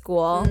PA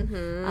school.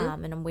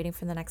 And I'm waiting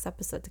for the next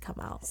episode to come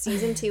out.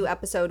 Season 2,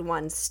 episode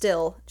 1,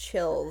 still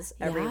chills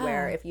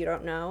everywhere. If you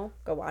don't know,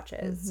 go watch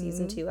it.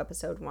 Season 2,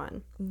 episode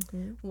 1.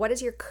 What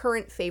is your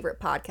current favorite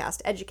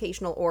podcast,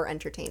 educational or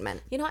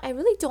entertainment? You know, I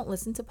really don't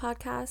listen to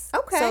podcasts.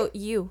 Okay. So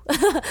you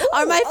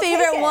are my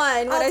favorite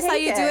one. When I saw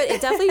you do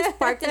it definitely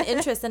sparked an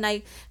interest. And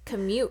I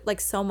commute like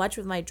so much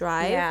with my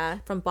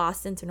drive from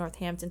Boston to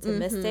Northampton to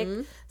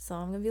Mystic. So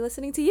I'm going to be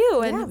listening to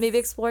you and maybe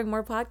exploring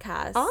more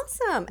podcasts.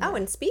 Awesome. Oh,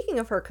 and speaking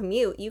of her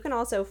commute, you can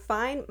also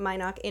find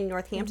Myngoc in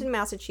Northampton,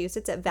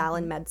 Massachusetts at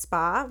Valen Med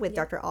Spa with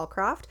Dr.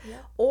 Allcroft,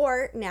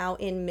 or now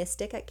in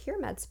Mystic at Cure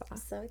Med Spa.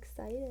 So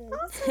excited.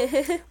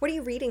 Awesome. What are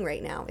you reading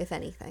right now, if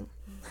anything?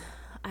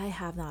 I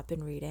have not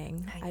been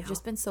reading. I've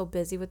just been so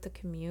busy with the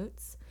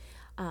commutes.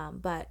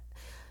 But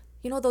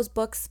you know those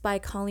books by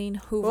Colleen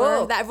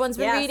Hoover that everyone's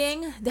been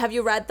reading? Have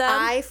you read them?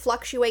 I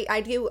fluctuate.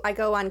 I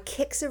go on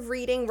kicks of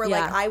reading where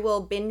like I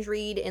will binge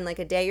read in like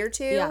a day or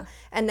two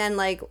and then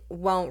like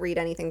won't read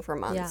anything for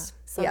months.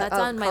 Yeah. So that's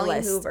on my Colleen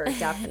list. Hoover,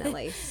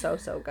 definitely. so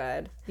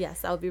good.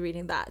 Yes, I'll be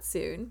reading that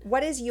soon.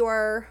 What is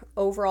your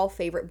overall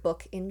favorite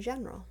book in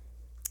general?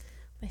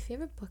 My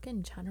favorite book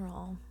in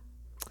general.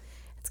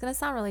 It's going to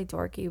sound really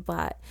dorky,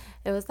 but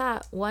it was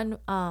that one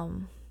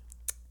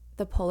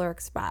The Polar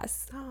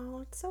Express.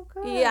 Oh, it's so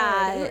good.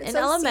 Yeah, It's in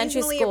so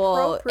elementary seasonally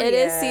school. It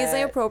is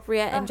seasonally appropriate.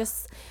 appropriate. And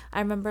just, I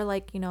remember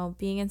like, you know,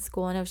 being in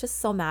school and it was just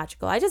so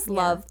magical. I just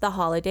love the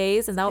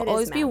holidays and that will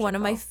always be one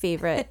of my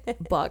favorite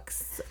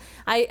books.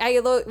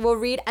 I will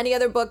read any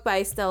other book, but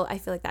I feel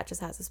like that just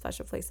has a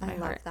special place in my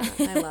heart.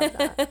 I love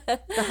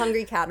that. The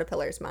Hungry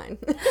Caterpillar's mine.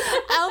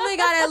 Oh my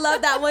God, I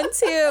love that one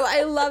too.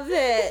 I love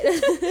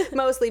it.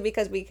 Mostly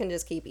because we can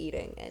just keep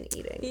eating and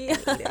eating and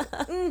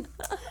eating.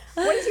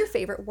 What is your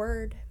favorite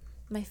word?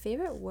 My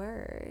favorite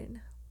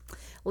word.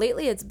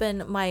 Lately, it's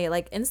been my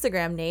like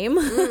Instagram name,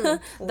 the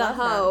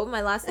Ho.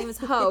 My last name is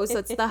Ho, so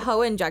it's the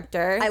Ho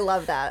Injector. I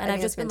love that, and I've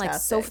just been like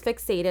so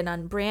fixated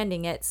on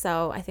branding it.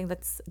 So I think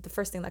that's the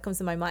first thing that comes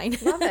to my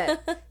mind. Love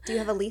it. Do you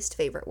have a least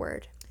favorite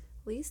word?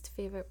 Least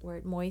favorite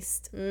word,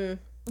 moist.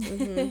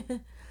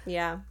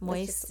 Yeah,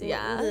 moist.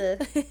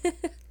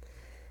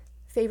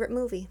 Favorite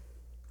movie?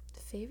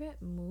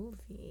 Favorite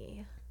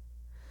movie.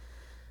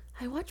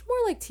 I watch more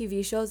like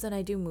TV shows than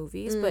I do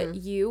movies, but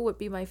You would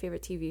be my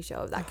favorite TV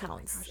show if that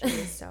counts. My gosh, it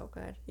is so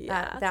good.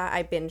 That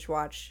I binge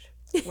watched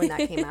when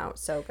that came out.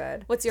 So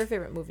good. What's your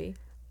favorite movie?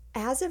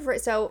 As of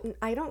so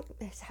I don't.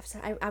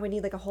 I would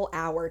need like a whole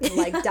hour to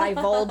like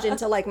divulge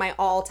into like my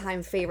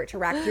all-time favorite to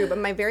rack through. But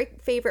my very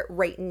favorite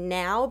right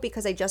now,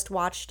 because I just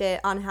watched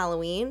it on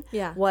Halloween,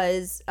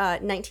 was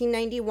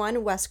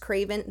 1991 Wes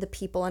Craven, The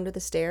People Under the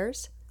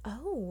Stairs.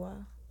 Oh.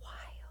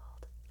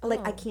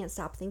 Like, I can't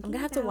stop thinking I'm going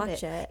to have to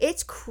watch it.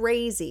 It's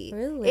crazy.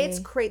 Really? It's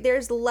crazy.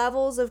 There's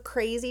levels of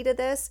crazy to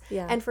this.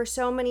 Yeah. And for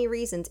so many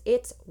reasons.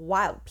 It's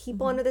wild.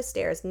 People Under the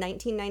Stairs,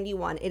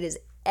 1991. It is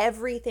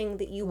everything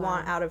that you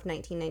want out of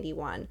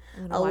 1991.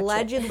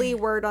 Allegedly,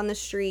 word on the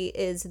street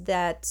is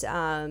that,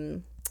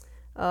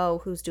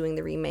 who's doing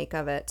the remake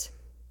of it?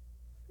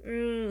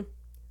 Who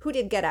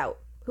did Get Out?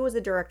 Who was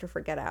the director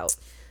for Get Out?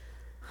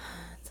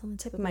 On the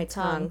tip of my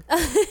tongue.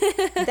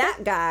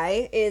 That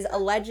guy is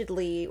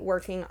allegedly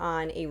working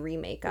on a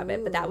remake of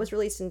it, but that was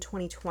released in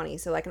 2020,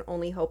 so I can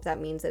only hope that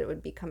means that it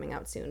would be coming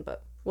out soon,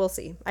 but we'll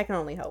see. I can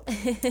only hope.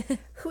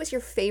 Who is your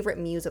favorite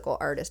musical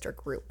artist or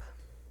group?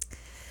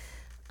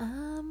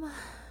 I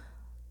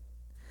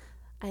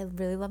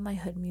really love my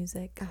hood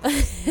music.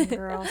 Same,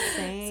 girl,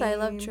 same. So I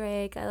love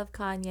Drake, I love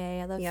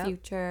Kanye, I love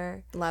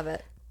Future. Love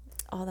it.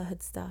 All the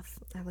hood stuff.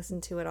 I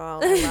listen to it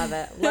all. I love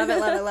it. Love it,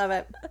 love it, love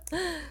it.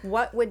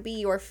 What would be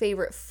your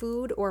favorite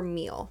food or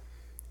meal?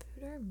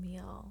 Food or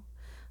meal?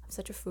 I'm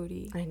such a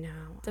foodie. I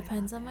know.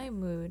 Depends on my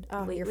mood.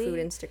 Oh, lately, your food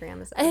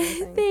Instagram is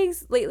amazing.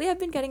 Thanks. Lately, I've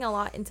been getting a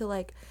lot into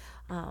like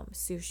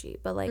sushi,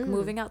 but like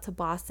moving out to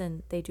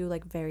Boston, they do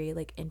like very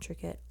like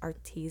intricate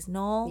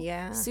artisanal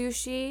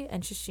sushi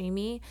and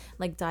sashimi,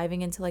 like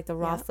diving into like the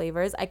raw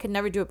flavors. I could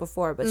never do it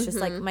before, but it's just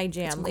like my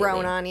jam. It's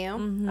grown on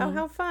you. Oh,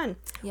 how fun.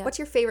 What's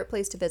your favorite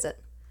place to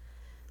visit?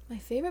 My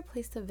favorite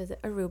place to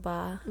visit,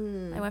 Aruba.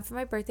 I went for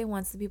my birthday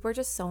once. The people are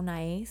just so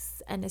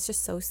nice and it's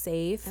just so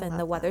safe and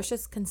the weather's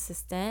just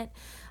consistent.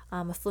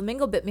 A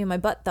flamingo bit me in my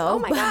butt though. Oh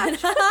my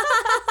gosh.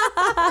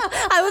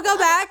 I would go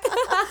back.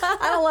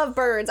 I don't love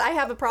birds. I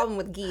have a problem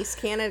with geese.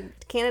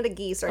 Canada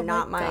geese are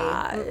not my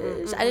I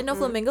didn't know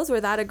flamingos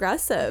were that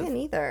aggressive. Yeah,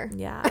 neither.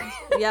 Yeah.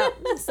 Yep.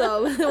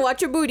 So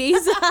watch your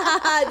booties.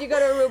 You go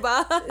to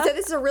Aruba. So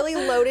this is a really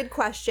loaded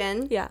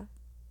question. Yeah.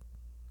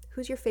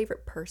 Who's your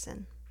favorite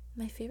person?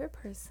 My favorite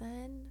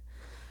person?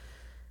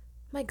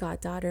 My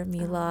goddaughter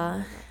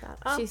Mila.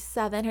 Oh, She's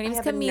 7. Her name's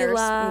have a Camila.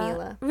 nurse,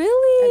 Mila.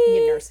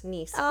 Really? Nurse,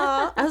 niece.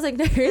 Oh, I was like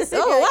nurse.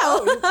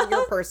 Oh wow.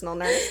 Your personal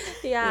nurse.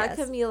 Yeah, Yes.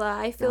 Camila.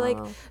 I feel like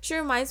she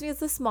reminds me of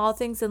the small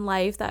things in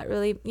life that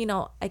really,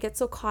 I get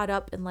so caught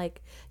up in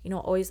like,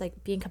 always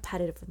like being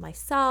competitive with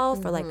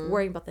myself or like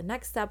worrying about the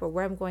next step or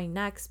where I'm going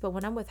next. But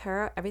when I'm with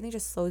her, everything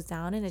just slows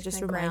down and it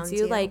just reminds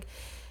you like,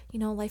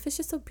 life is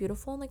just so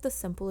beautiful and like the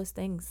simplest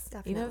things.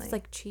 Definitely. Even if it's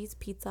like cheese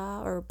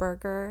pizza or a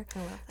burger,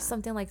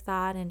 something like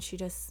that. And she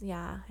just,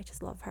 I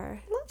just love her.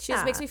 She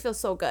just makes me feel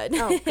so good.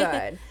 Oh,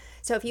 good.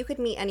 So if you could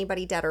meet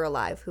anybody dead or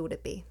alive, who would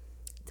it be?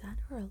 Dead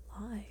or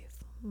alive?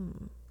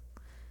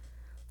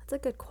 That's a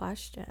good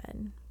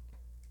question.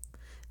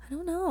 I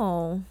don't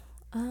know.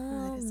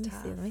 Let me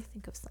see. Let me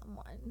think of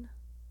someone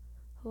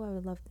who I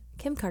would love.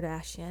 Kim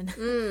Kardashian.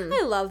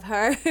 I love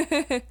her.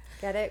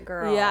 Get it,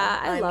 girl. Yeah,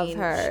 I love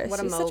her. What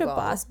She's a such a mogul.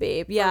 boss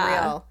babe. For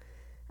Yeah. real.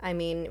 I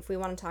mean, if we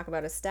want to talk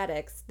about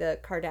aesthetics, the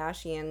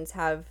Kardashians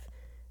have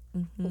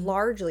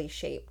largely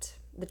shaped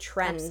the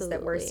trends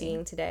that we're Absolutely.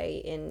 seeing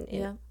today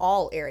in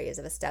all areas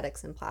of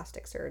aesthetics and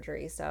plastic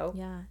surgery. So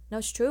Yeah. No,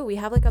 it's true. We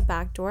have like a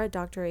back door at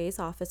Dr. A's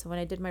office. And when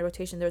I did my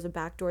rotation, there was a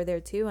back door there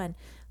too. And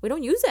we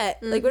don't use it.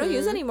 Like, we don't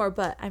use it anymore.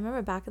 But I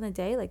remember back in the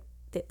day, like,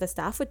 the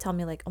staff would tell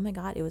me like, oh my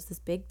God, it was this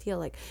big deal.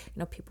 Like,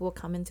 people will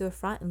come in through the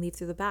front and leave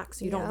through the back.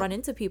 So you don't run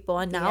into people.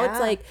 And now it's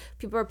like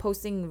people are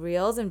posting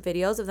reels and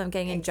videos of them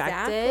getting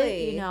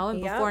injected,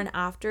 and before and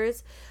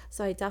afters.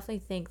 So I definitely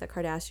think the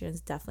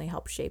Kardashians definitely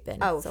helped shape it.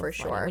 Oh, so for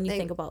funny sure. When you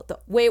think about the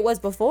way it was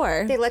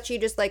before. they let you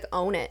just like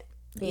own it,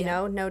 you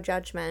know, no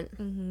judgment.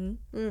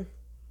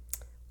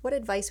 What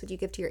advice would you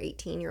give to your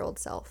 18-year-old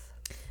self?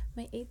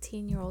 My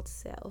 18-year-old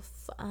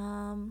self,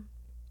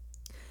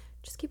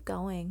 just keep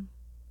going.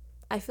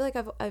 I feel like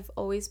I've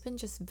always been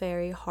just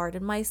very hard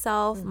on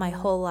myself my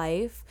whole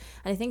life.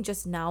 And I think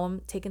just now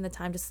I'm taking the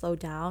time to slow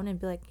down and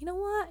be like, you know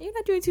what? You're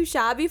not doing too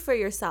shabby for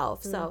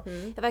yourself. So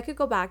if I could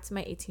go back to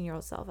my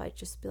 18-year-old self, I'd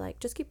just be like,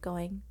 just keep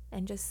going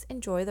and just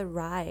enjoy the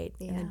ride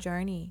and the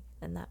journey,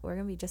 and that we're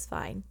going to be just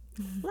fine.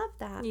 Love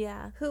that.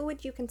 Yeah. Who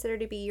would you consider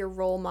to be your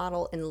role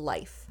model in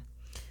life?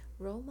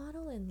 Role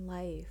model in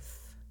life.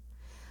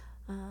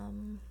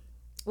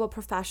 Well,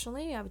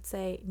 professionally, I would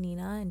say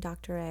Nina and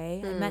Dr.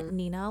 A. I met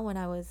Nina when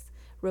I was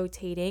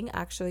rotating,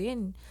 actually,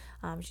 and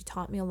she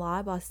taught me a lot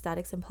about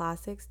aesthetics and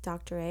plastics.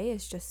 Dr. A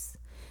is just,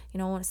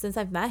 since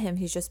I've met him,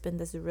 he's just been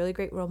this really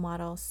great role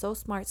model. So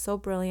smart, so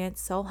brilliant,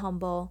 so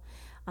humble,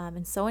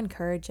 and so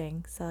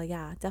encouraging. So,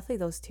 yeah, definitely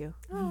those two.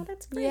 Oh,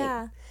 that's great.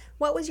 Yeah.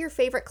 What was your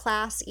favorite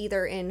class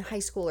either in high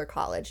school or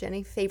college?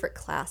 Any favorite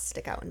class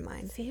stick out in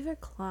mind?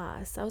 Favorite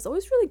class? I was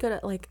always really good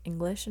at like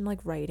English and like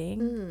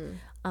writing.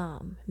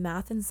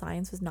 Math and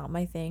science was not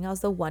my thing. I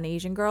was the one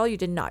Asian girl you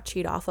did not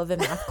cheat off of in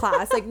math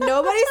class. Like,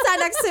 nobody sat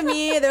next to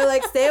me. They're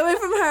like, stay away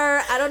from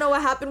her. I don't know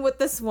what happened with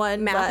this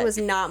one. Math was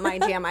not my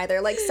jam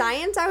either. Like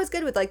science, I was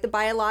good with, like the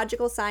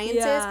biological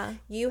sciences. Yeah.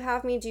 You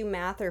have me do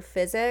math or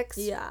physics.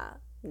 Yeah.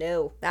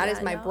 No, that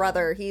is my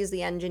brother. He's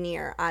the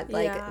engineer.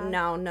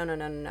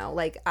 No.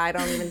 Like, I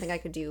don't even think I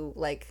could do,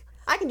 like,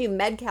 I can do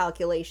med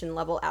calculation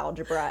level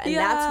algebra, and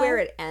that's where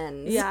it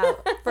ends. Yeah.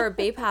 For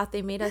Bay Path,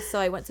 they made us, so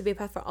I went to Bay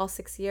Path for all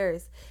 6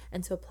 years.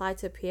 And to apply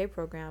to a PA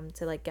program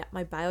to, like, get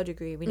my bio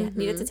degree, we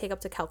needed to take up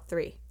to Calc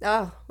 3.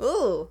 Oh,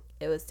 ooh.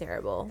 It was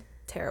terrible.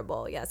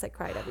 Terrible. Yes, I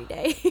cried every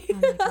day. Oh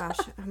my gosh.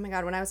 Oh my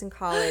God. When I was in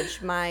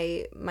college,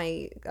 my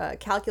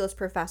calculus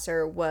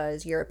professor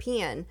was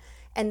European,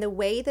 and the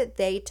way that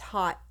they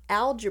taught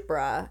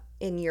algebra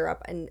in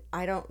Europe, and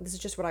this is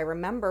just what I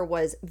remember,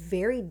 was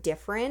very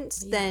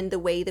different than the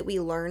way that we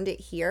learned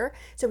it here.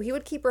 So he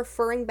would keep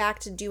referring back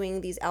to doing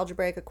these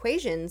algebraic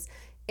equations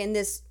in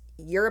this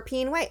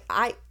European way.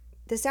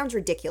 This sounds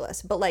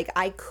ridiculous, but like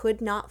I could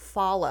not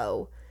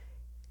follow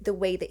the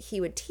way that he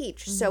would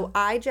teach. So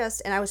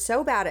and I was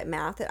so bad at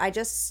math that I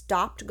just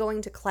stopped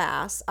going to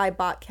class. I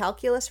bought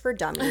Calculus for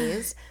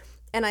Dummies.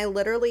 And I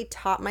literally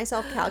taught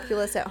myself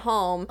calculus at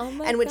home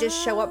and would just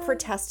show up for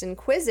tests and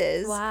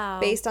quizzes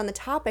based on the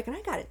topic. And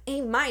I got an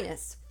A-.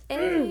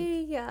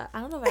 Yeah. I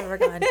don't know if I ever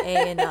got an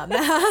A in math.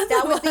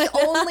 That was the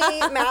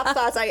only math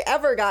class I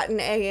ever got an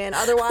A in.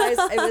 Otherwise,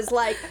 it was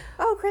like,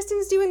 oh,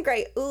 Kristen's doing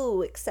great.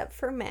 Ooh, except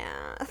for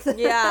math.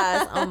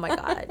 Yes. Oh, my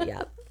God.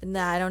 Yep.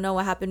 Nah, I don't know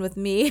what happened with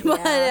me,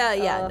 but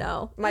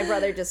no. My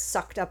brother just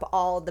sucked up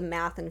all the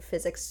math and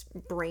physics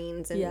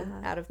brains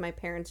out of my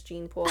parents'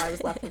 gene pool. I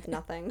was left with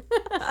nothing.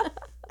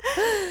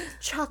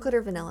 Chocolate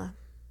or vanilla?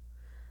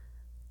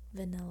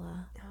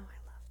 Vanilla. Oh,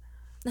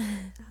 I love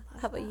that.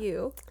 How about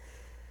you?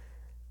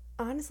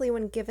 Honestly,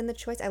 when given the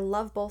choice, I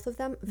love both of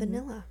them.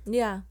 Vanilla.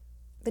 Yeah.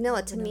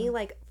 Vanilla. To me,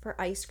 like for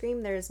ice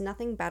cream, there's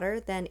nothing better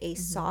than a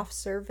soft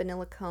serve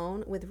vanilla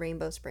cone with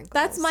rainbow sprinkles.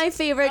 That's my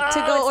favorite to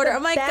go order. Oh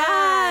my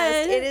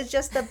God. It is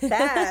just the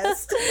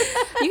best.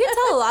 You can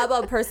tell a lot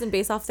about a person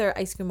based off their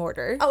ice cream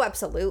order. Oh,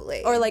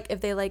 absolutely. Or like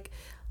if they like,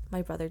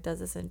 my brother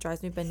does this and it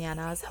drives me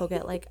bananas. He'll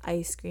get like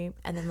ice cream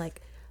and then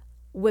like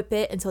whip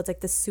it until it's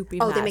like the soupy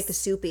mess. They make the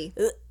soupy.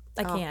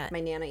 I can't. My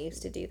Nana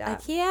used to do that. I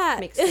can't.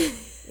 Makes me,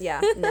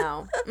 yeah,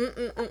 no.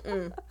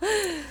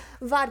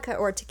 Vodka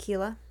or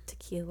tequila?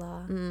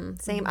 Tequila.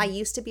 Same. I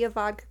used to be a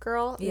vodka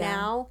girl. Yeah.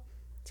 Now,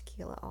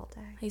 tequila all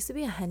day. I used to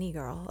be a Henny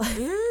girl.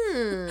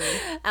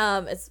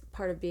 It's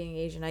part of being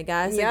Asian, I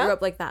guess. Yeah. I grew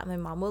up like that. My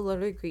mom will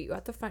literally greet you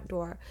at the front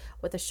door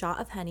with a shot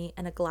of Henny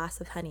and a glass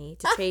of Henny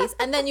to chase,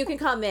 and then you can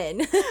come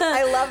in.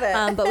 I love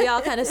it. But we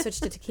all kind of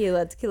switched to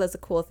tequila. Tequila's a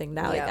cool thing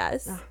now, Yep. I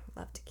guess. Oh,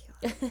 love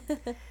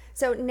tequila.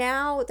 So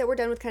now that we're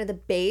done with kind of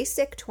the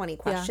basic 20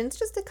 questions,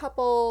 just a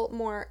couple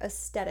more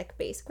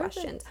aesthetic-based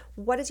questions.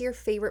 What is your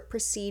favorite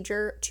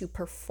procedure to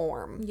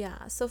perform?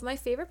 Yeah. So my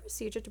favorite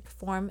procedure to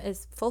perform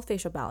is full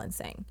facial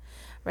balancing,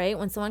 right?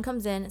 When someone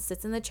comes in,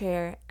 sits in the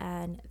chair,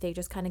 and they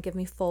just kind of give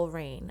me full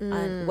reign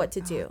on what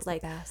to do. It's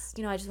Like, the best.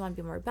 I just want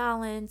to be more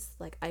balanced.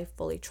 Like, I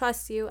fully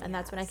trust you. And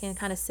that's when I can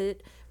kind of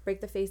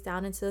break the face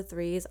down into the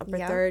threes, upper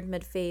third,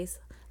 mid face,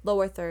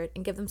 lower third,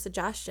 and give them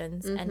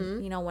suggestions.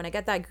 And, when I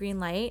get that green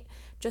light,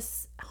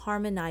 just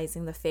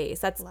harmonizing the face.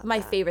 That's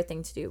my favorite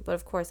thing to do. But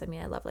of course, I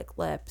love like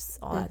lips,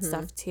 all that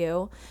stuff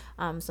too.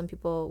 Some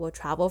people will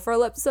travel for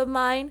lips of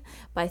mine,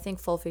 but I think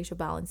full facial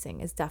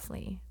balancing is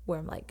definitely where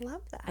I'm like,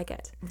 Love that. I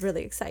get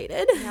really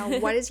excited. Now,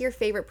 what is your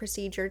favorite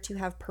procedure to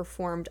have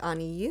performed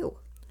on you?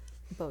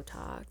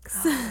 Botox.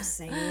 Oh,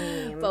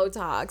 same.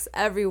 Botox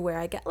everywhere.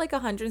 I get like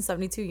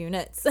 172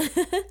 units.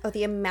 Oh,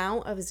 the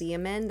amount of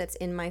Xeomin that's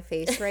in my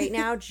face right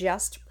now,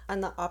 just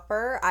on the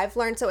upper. I've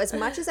learned, so as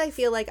much as I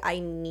feel like I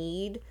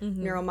need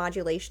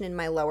neuromodulation in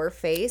my lower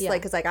face,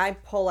 like, because like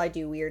I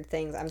do weird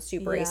things. I'm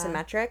super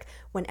asymmetric.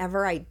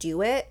 Whenever I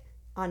do it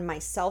on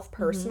myself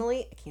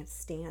personally, I can't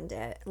stand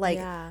it. Like,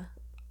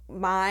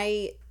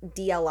 my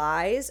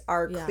DLIs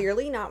are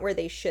clearly not where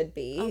they should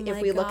be.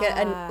 If we look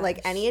at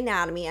like any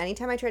anatomy,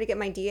 anytime I try to get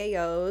my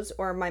DAOs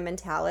or my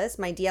mentalis,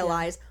 my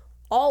DLIs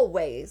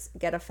always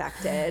get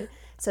affected.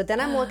 So then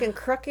I'm looking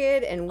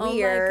crooked and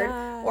weird,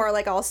 or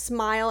like I'll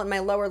smile and my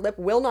lower lip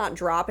will not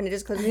drop and it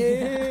just goes,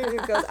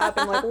 it goes up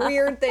and like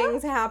weird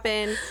things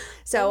happen.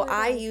 So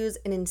I use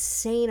an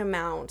insane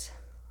amount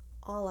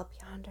all up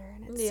yonder,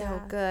 and it's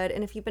so good.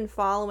 And if you've been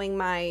following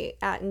my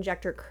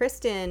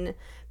 @InjectorKristen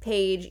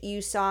page,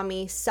 you saw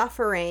me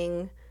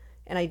suffering,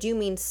 and I do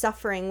mean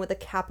suffering with a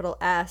capital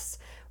S,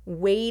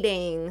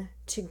 waiting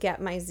to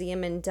get my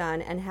Xeomin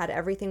done, and had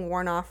everything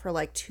worn off for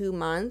like 2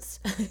 months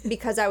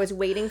because I was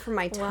waiting for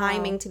my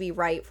timing to be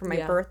right for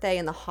my birthday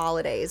and the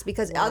holidays,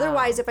 because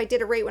otherwise if I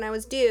did it right when I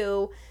was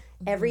due,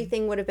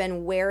 everything would have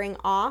been wearing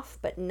off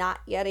but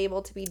not yet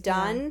able to be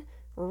done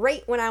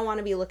right when I want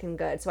to be looking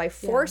good. So I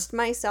forced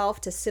myself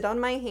to sit on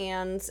my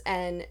hands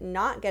and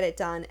not get it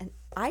done, and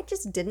I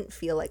just didn't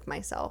feel like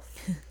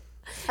myself.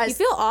 You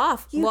feel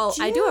off.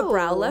 I do a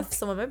brow do. lift.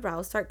 Some of my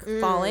brows start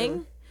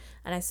falling.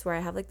 And I swear I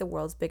have like the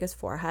world's biggest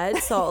forehead.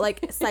 So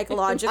like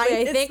psychologically,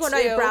 I think when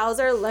my brows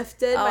are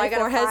lifted, my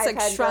forehead's like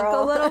shrunk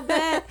a little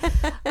bit.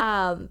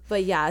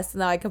 But yes,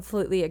 no, I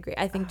completely agree.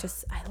 I think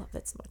I love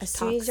it so much. As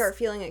soon as you start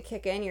feeling it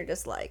kick in, you're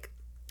just like,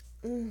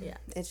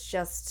 it's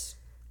just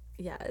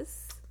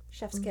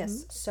chef's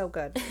kiss. So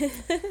good.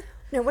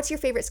 Now, what's your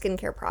favorite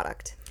skincare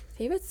product?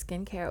 Favorite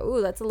skincare?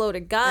 Ooh, that's a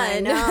loaded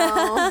gun.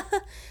 I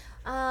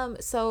know.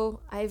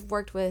 So I've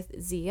worked with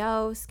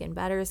ZO, Skin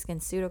Better,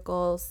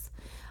 SkinCeuticals.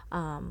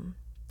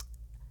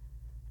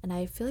 And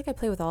I feel like I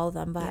play with all of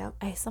them, but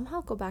I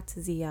somehow go back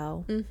to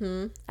ZO.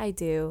 I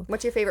do.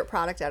 What's your favorite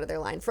product out of their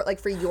line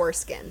for your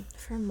skin?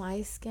 For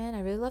my skin,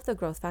 I really love the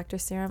growth factor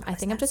serum. I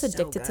think I'm just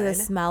addicted to the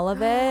smell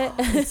of it.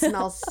 It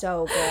smells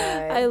so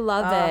good. I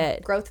love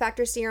it. Growth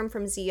factor serum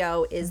from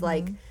ZO is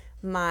like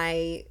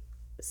my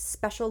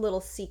special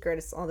little secret.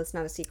 That's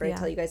not a secret. I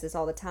tell you guys this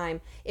all the time.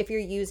 If you're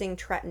using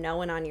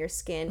tretinoin on your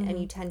skin and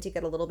you tend to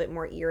get a little bit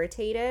more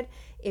irritated,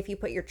 if you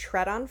put your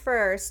tret on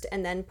first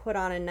and then put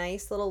on a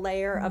nice little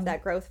layer of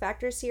that growth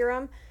factor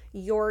serum,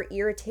 your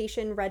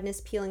irritation,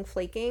 redness, peeling,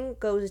 flaking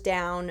goes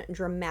down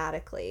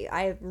dramatically.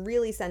 I have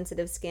really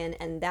sensitive skin,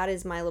 and that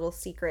is my little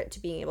secret to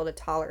being able to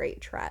tolerate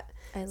tret.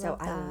 I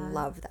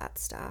love that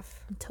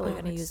stuff. I'm totally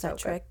going to use that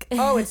trick.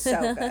 Oh, it's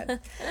so good.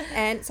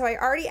 And so I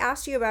already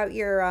asked you about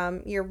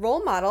your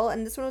role model,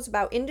 and this one was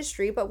about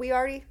industry, but we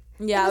already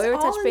we were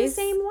touch base. The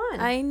same one.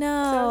 I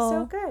know.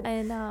 So good.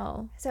 I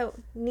know. So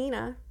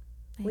Nina,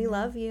 we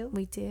love you.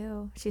 We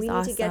do. She's we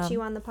awesome. need to get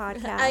you on the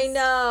podcast. I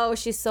know.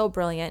 She's so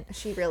brilliant.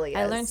 She really is.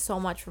 I learn so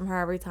much from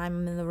her every time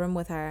I'm in the room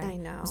with her. I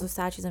know. I'm so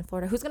sad she's in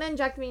Florida. Who's going to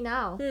inject me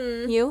now?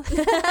 You?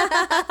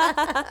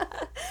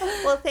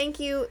 Well, thank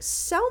you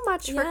so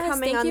much for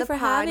coming on the podcast.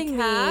 Having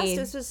me.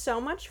 This was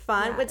so much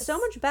fun. It's so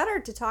much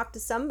better to talk to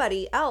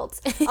somebody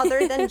else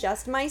other than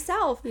just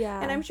myself.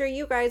 And I'm sure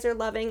you guys are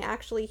loving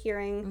actually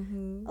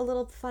hearing a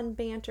little fun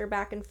banter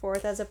back and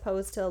forth as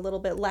opposed to a little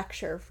bit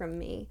lecture from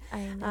me.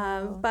 I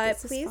know. But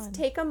please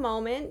take a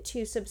moment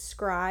to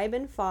subscribe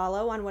and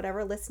follow on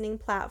whatever listening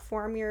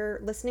platform you're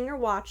listening or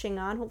watching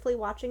on. Hopefully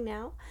watching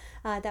now.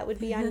 That would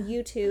be on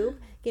YouTube.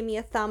 Give me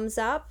a thumbs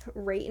up,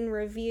 rate and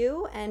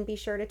review, and be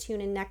sure to tune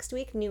in next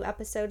week. New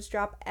episodes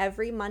drop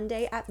every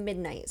Monday at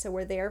midnight. So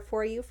we're there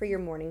for you for your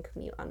morning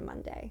commute on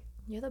Monday.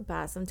 You're the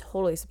best. I'm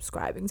totally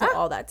subscribing to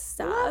all that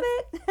stuff. Love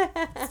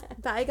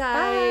it. Bye,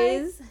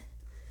 guys. Bye.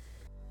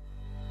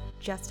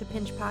 Just a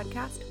Pinch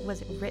podcast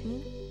was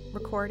written,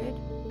 recorded,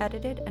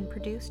 edited, and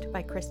produced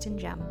by Kristen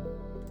Gem.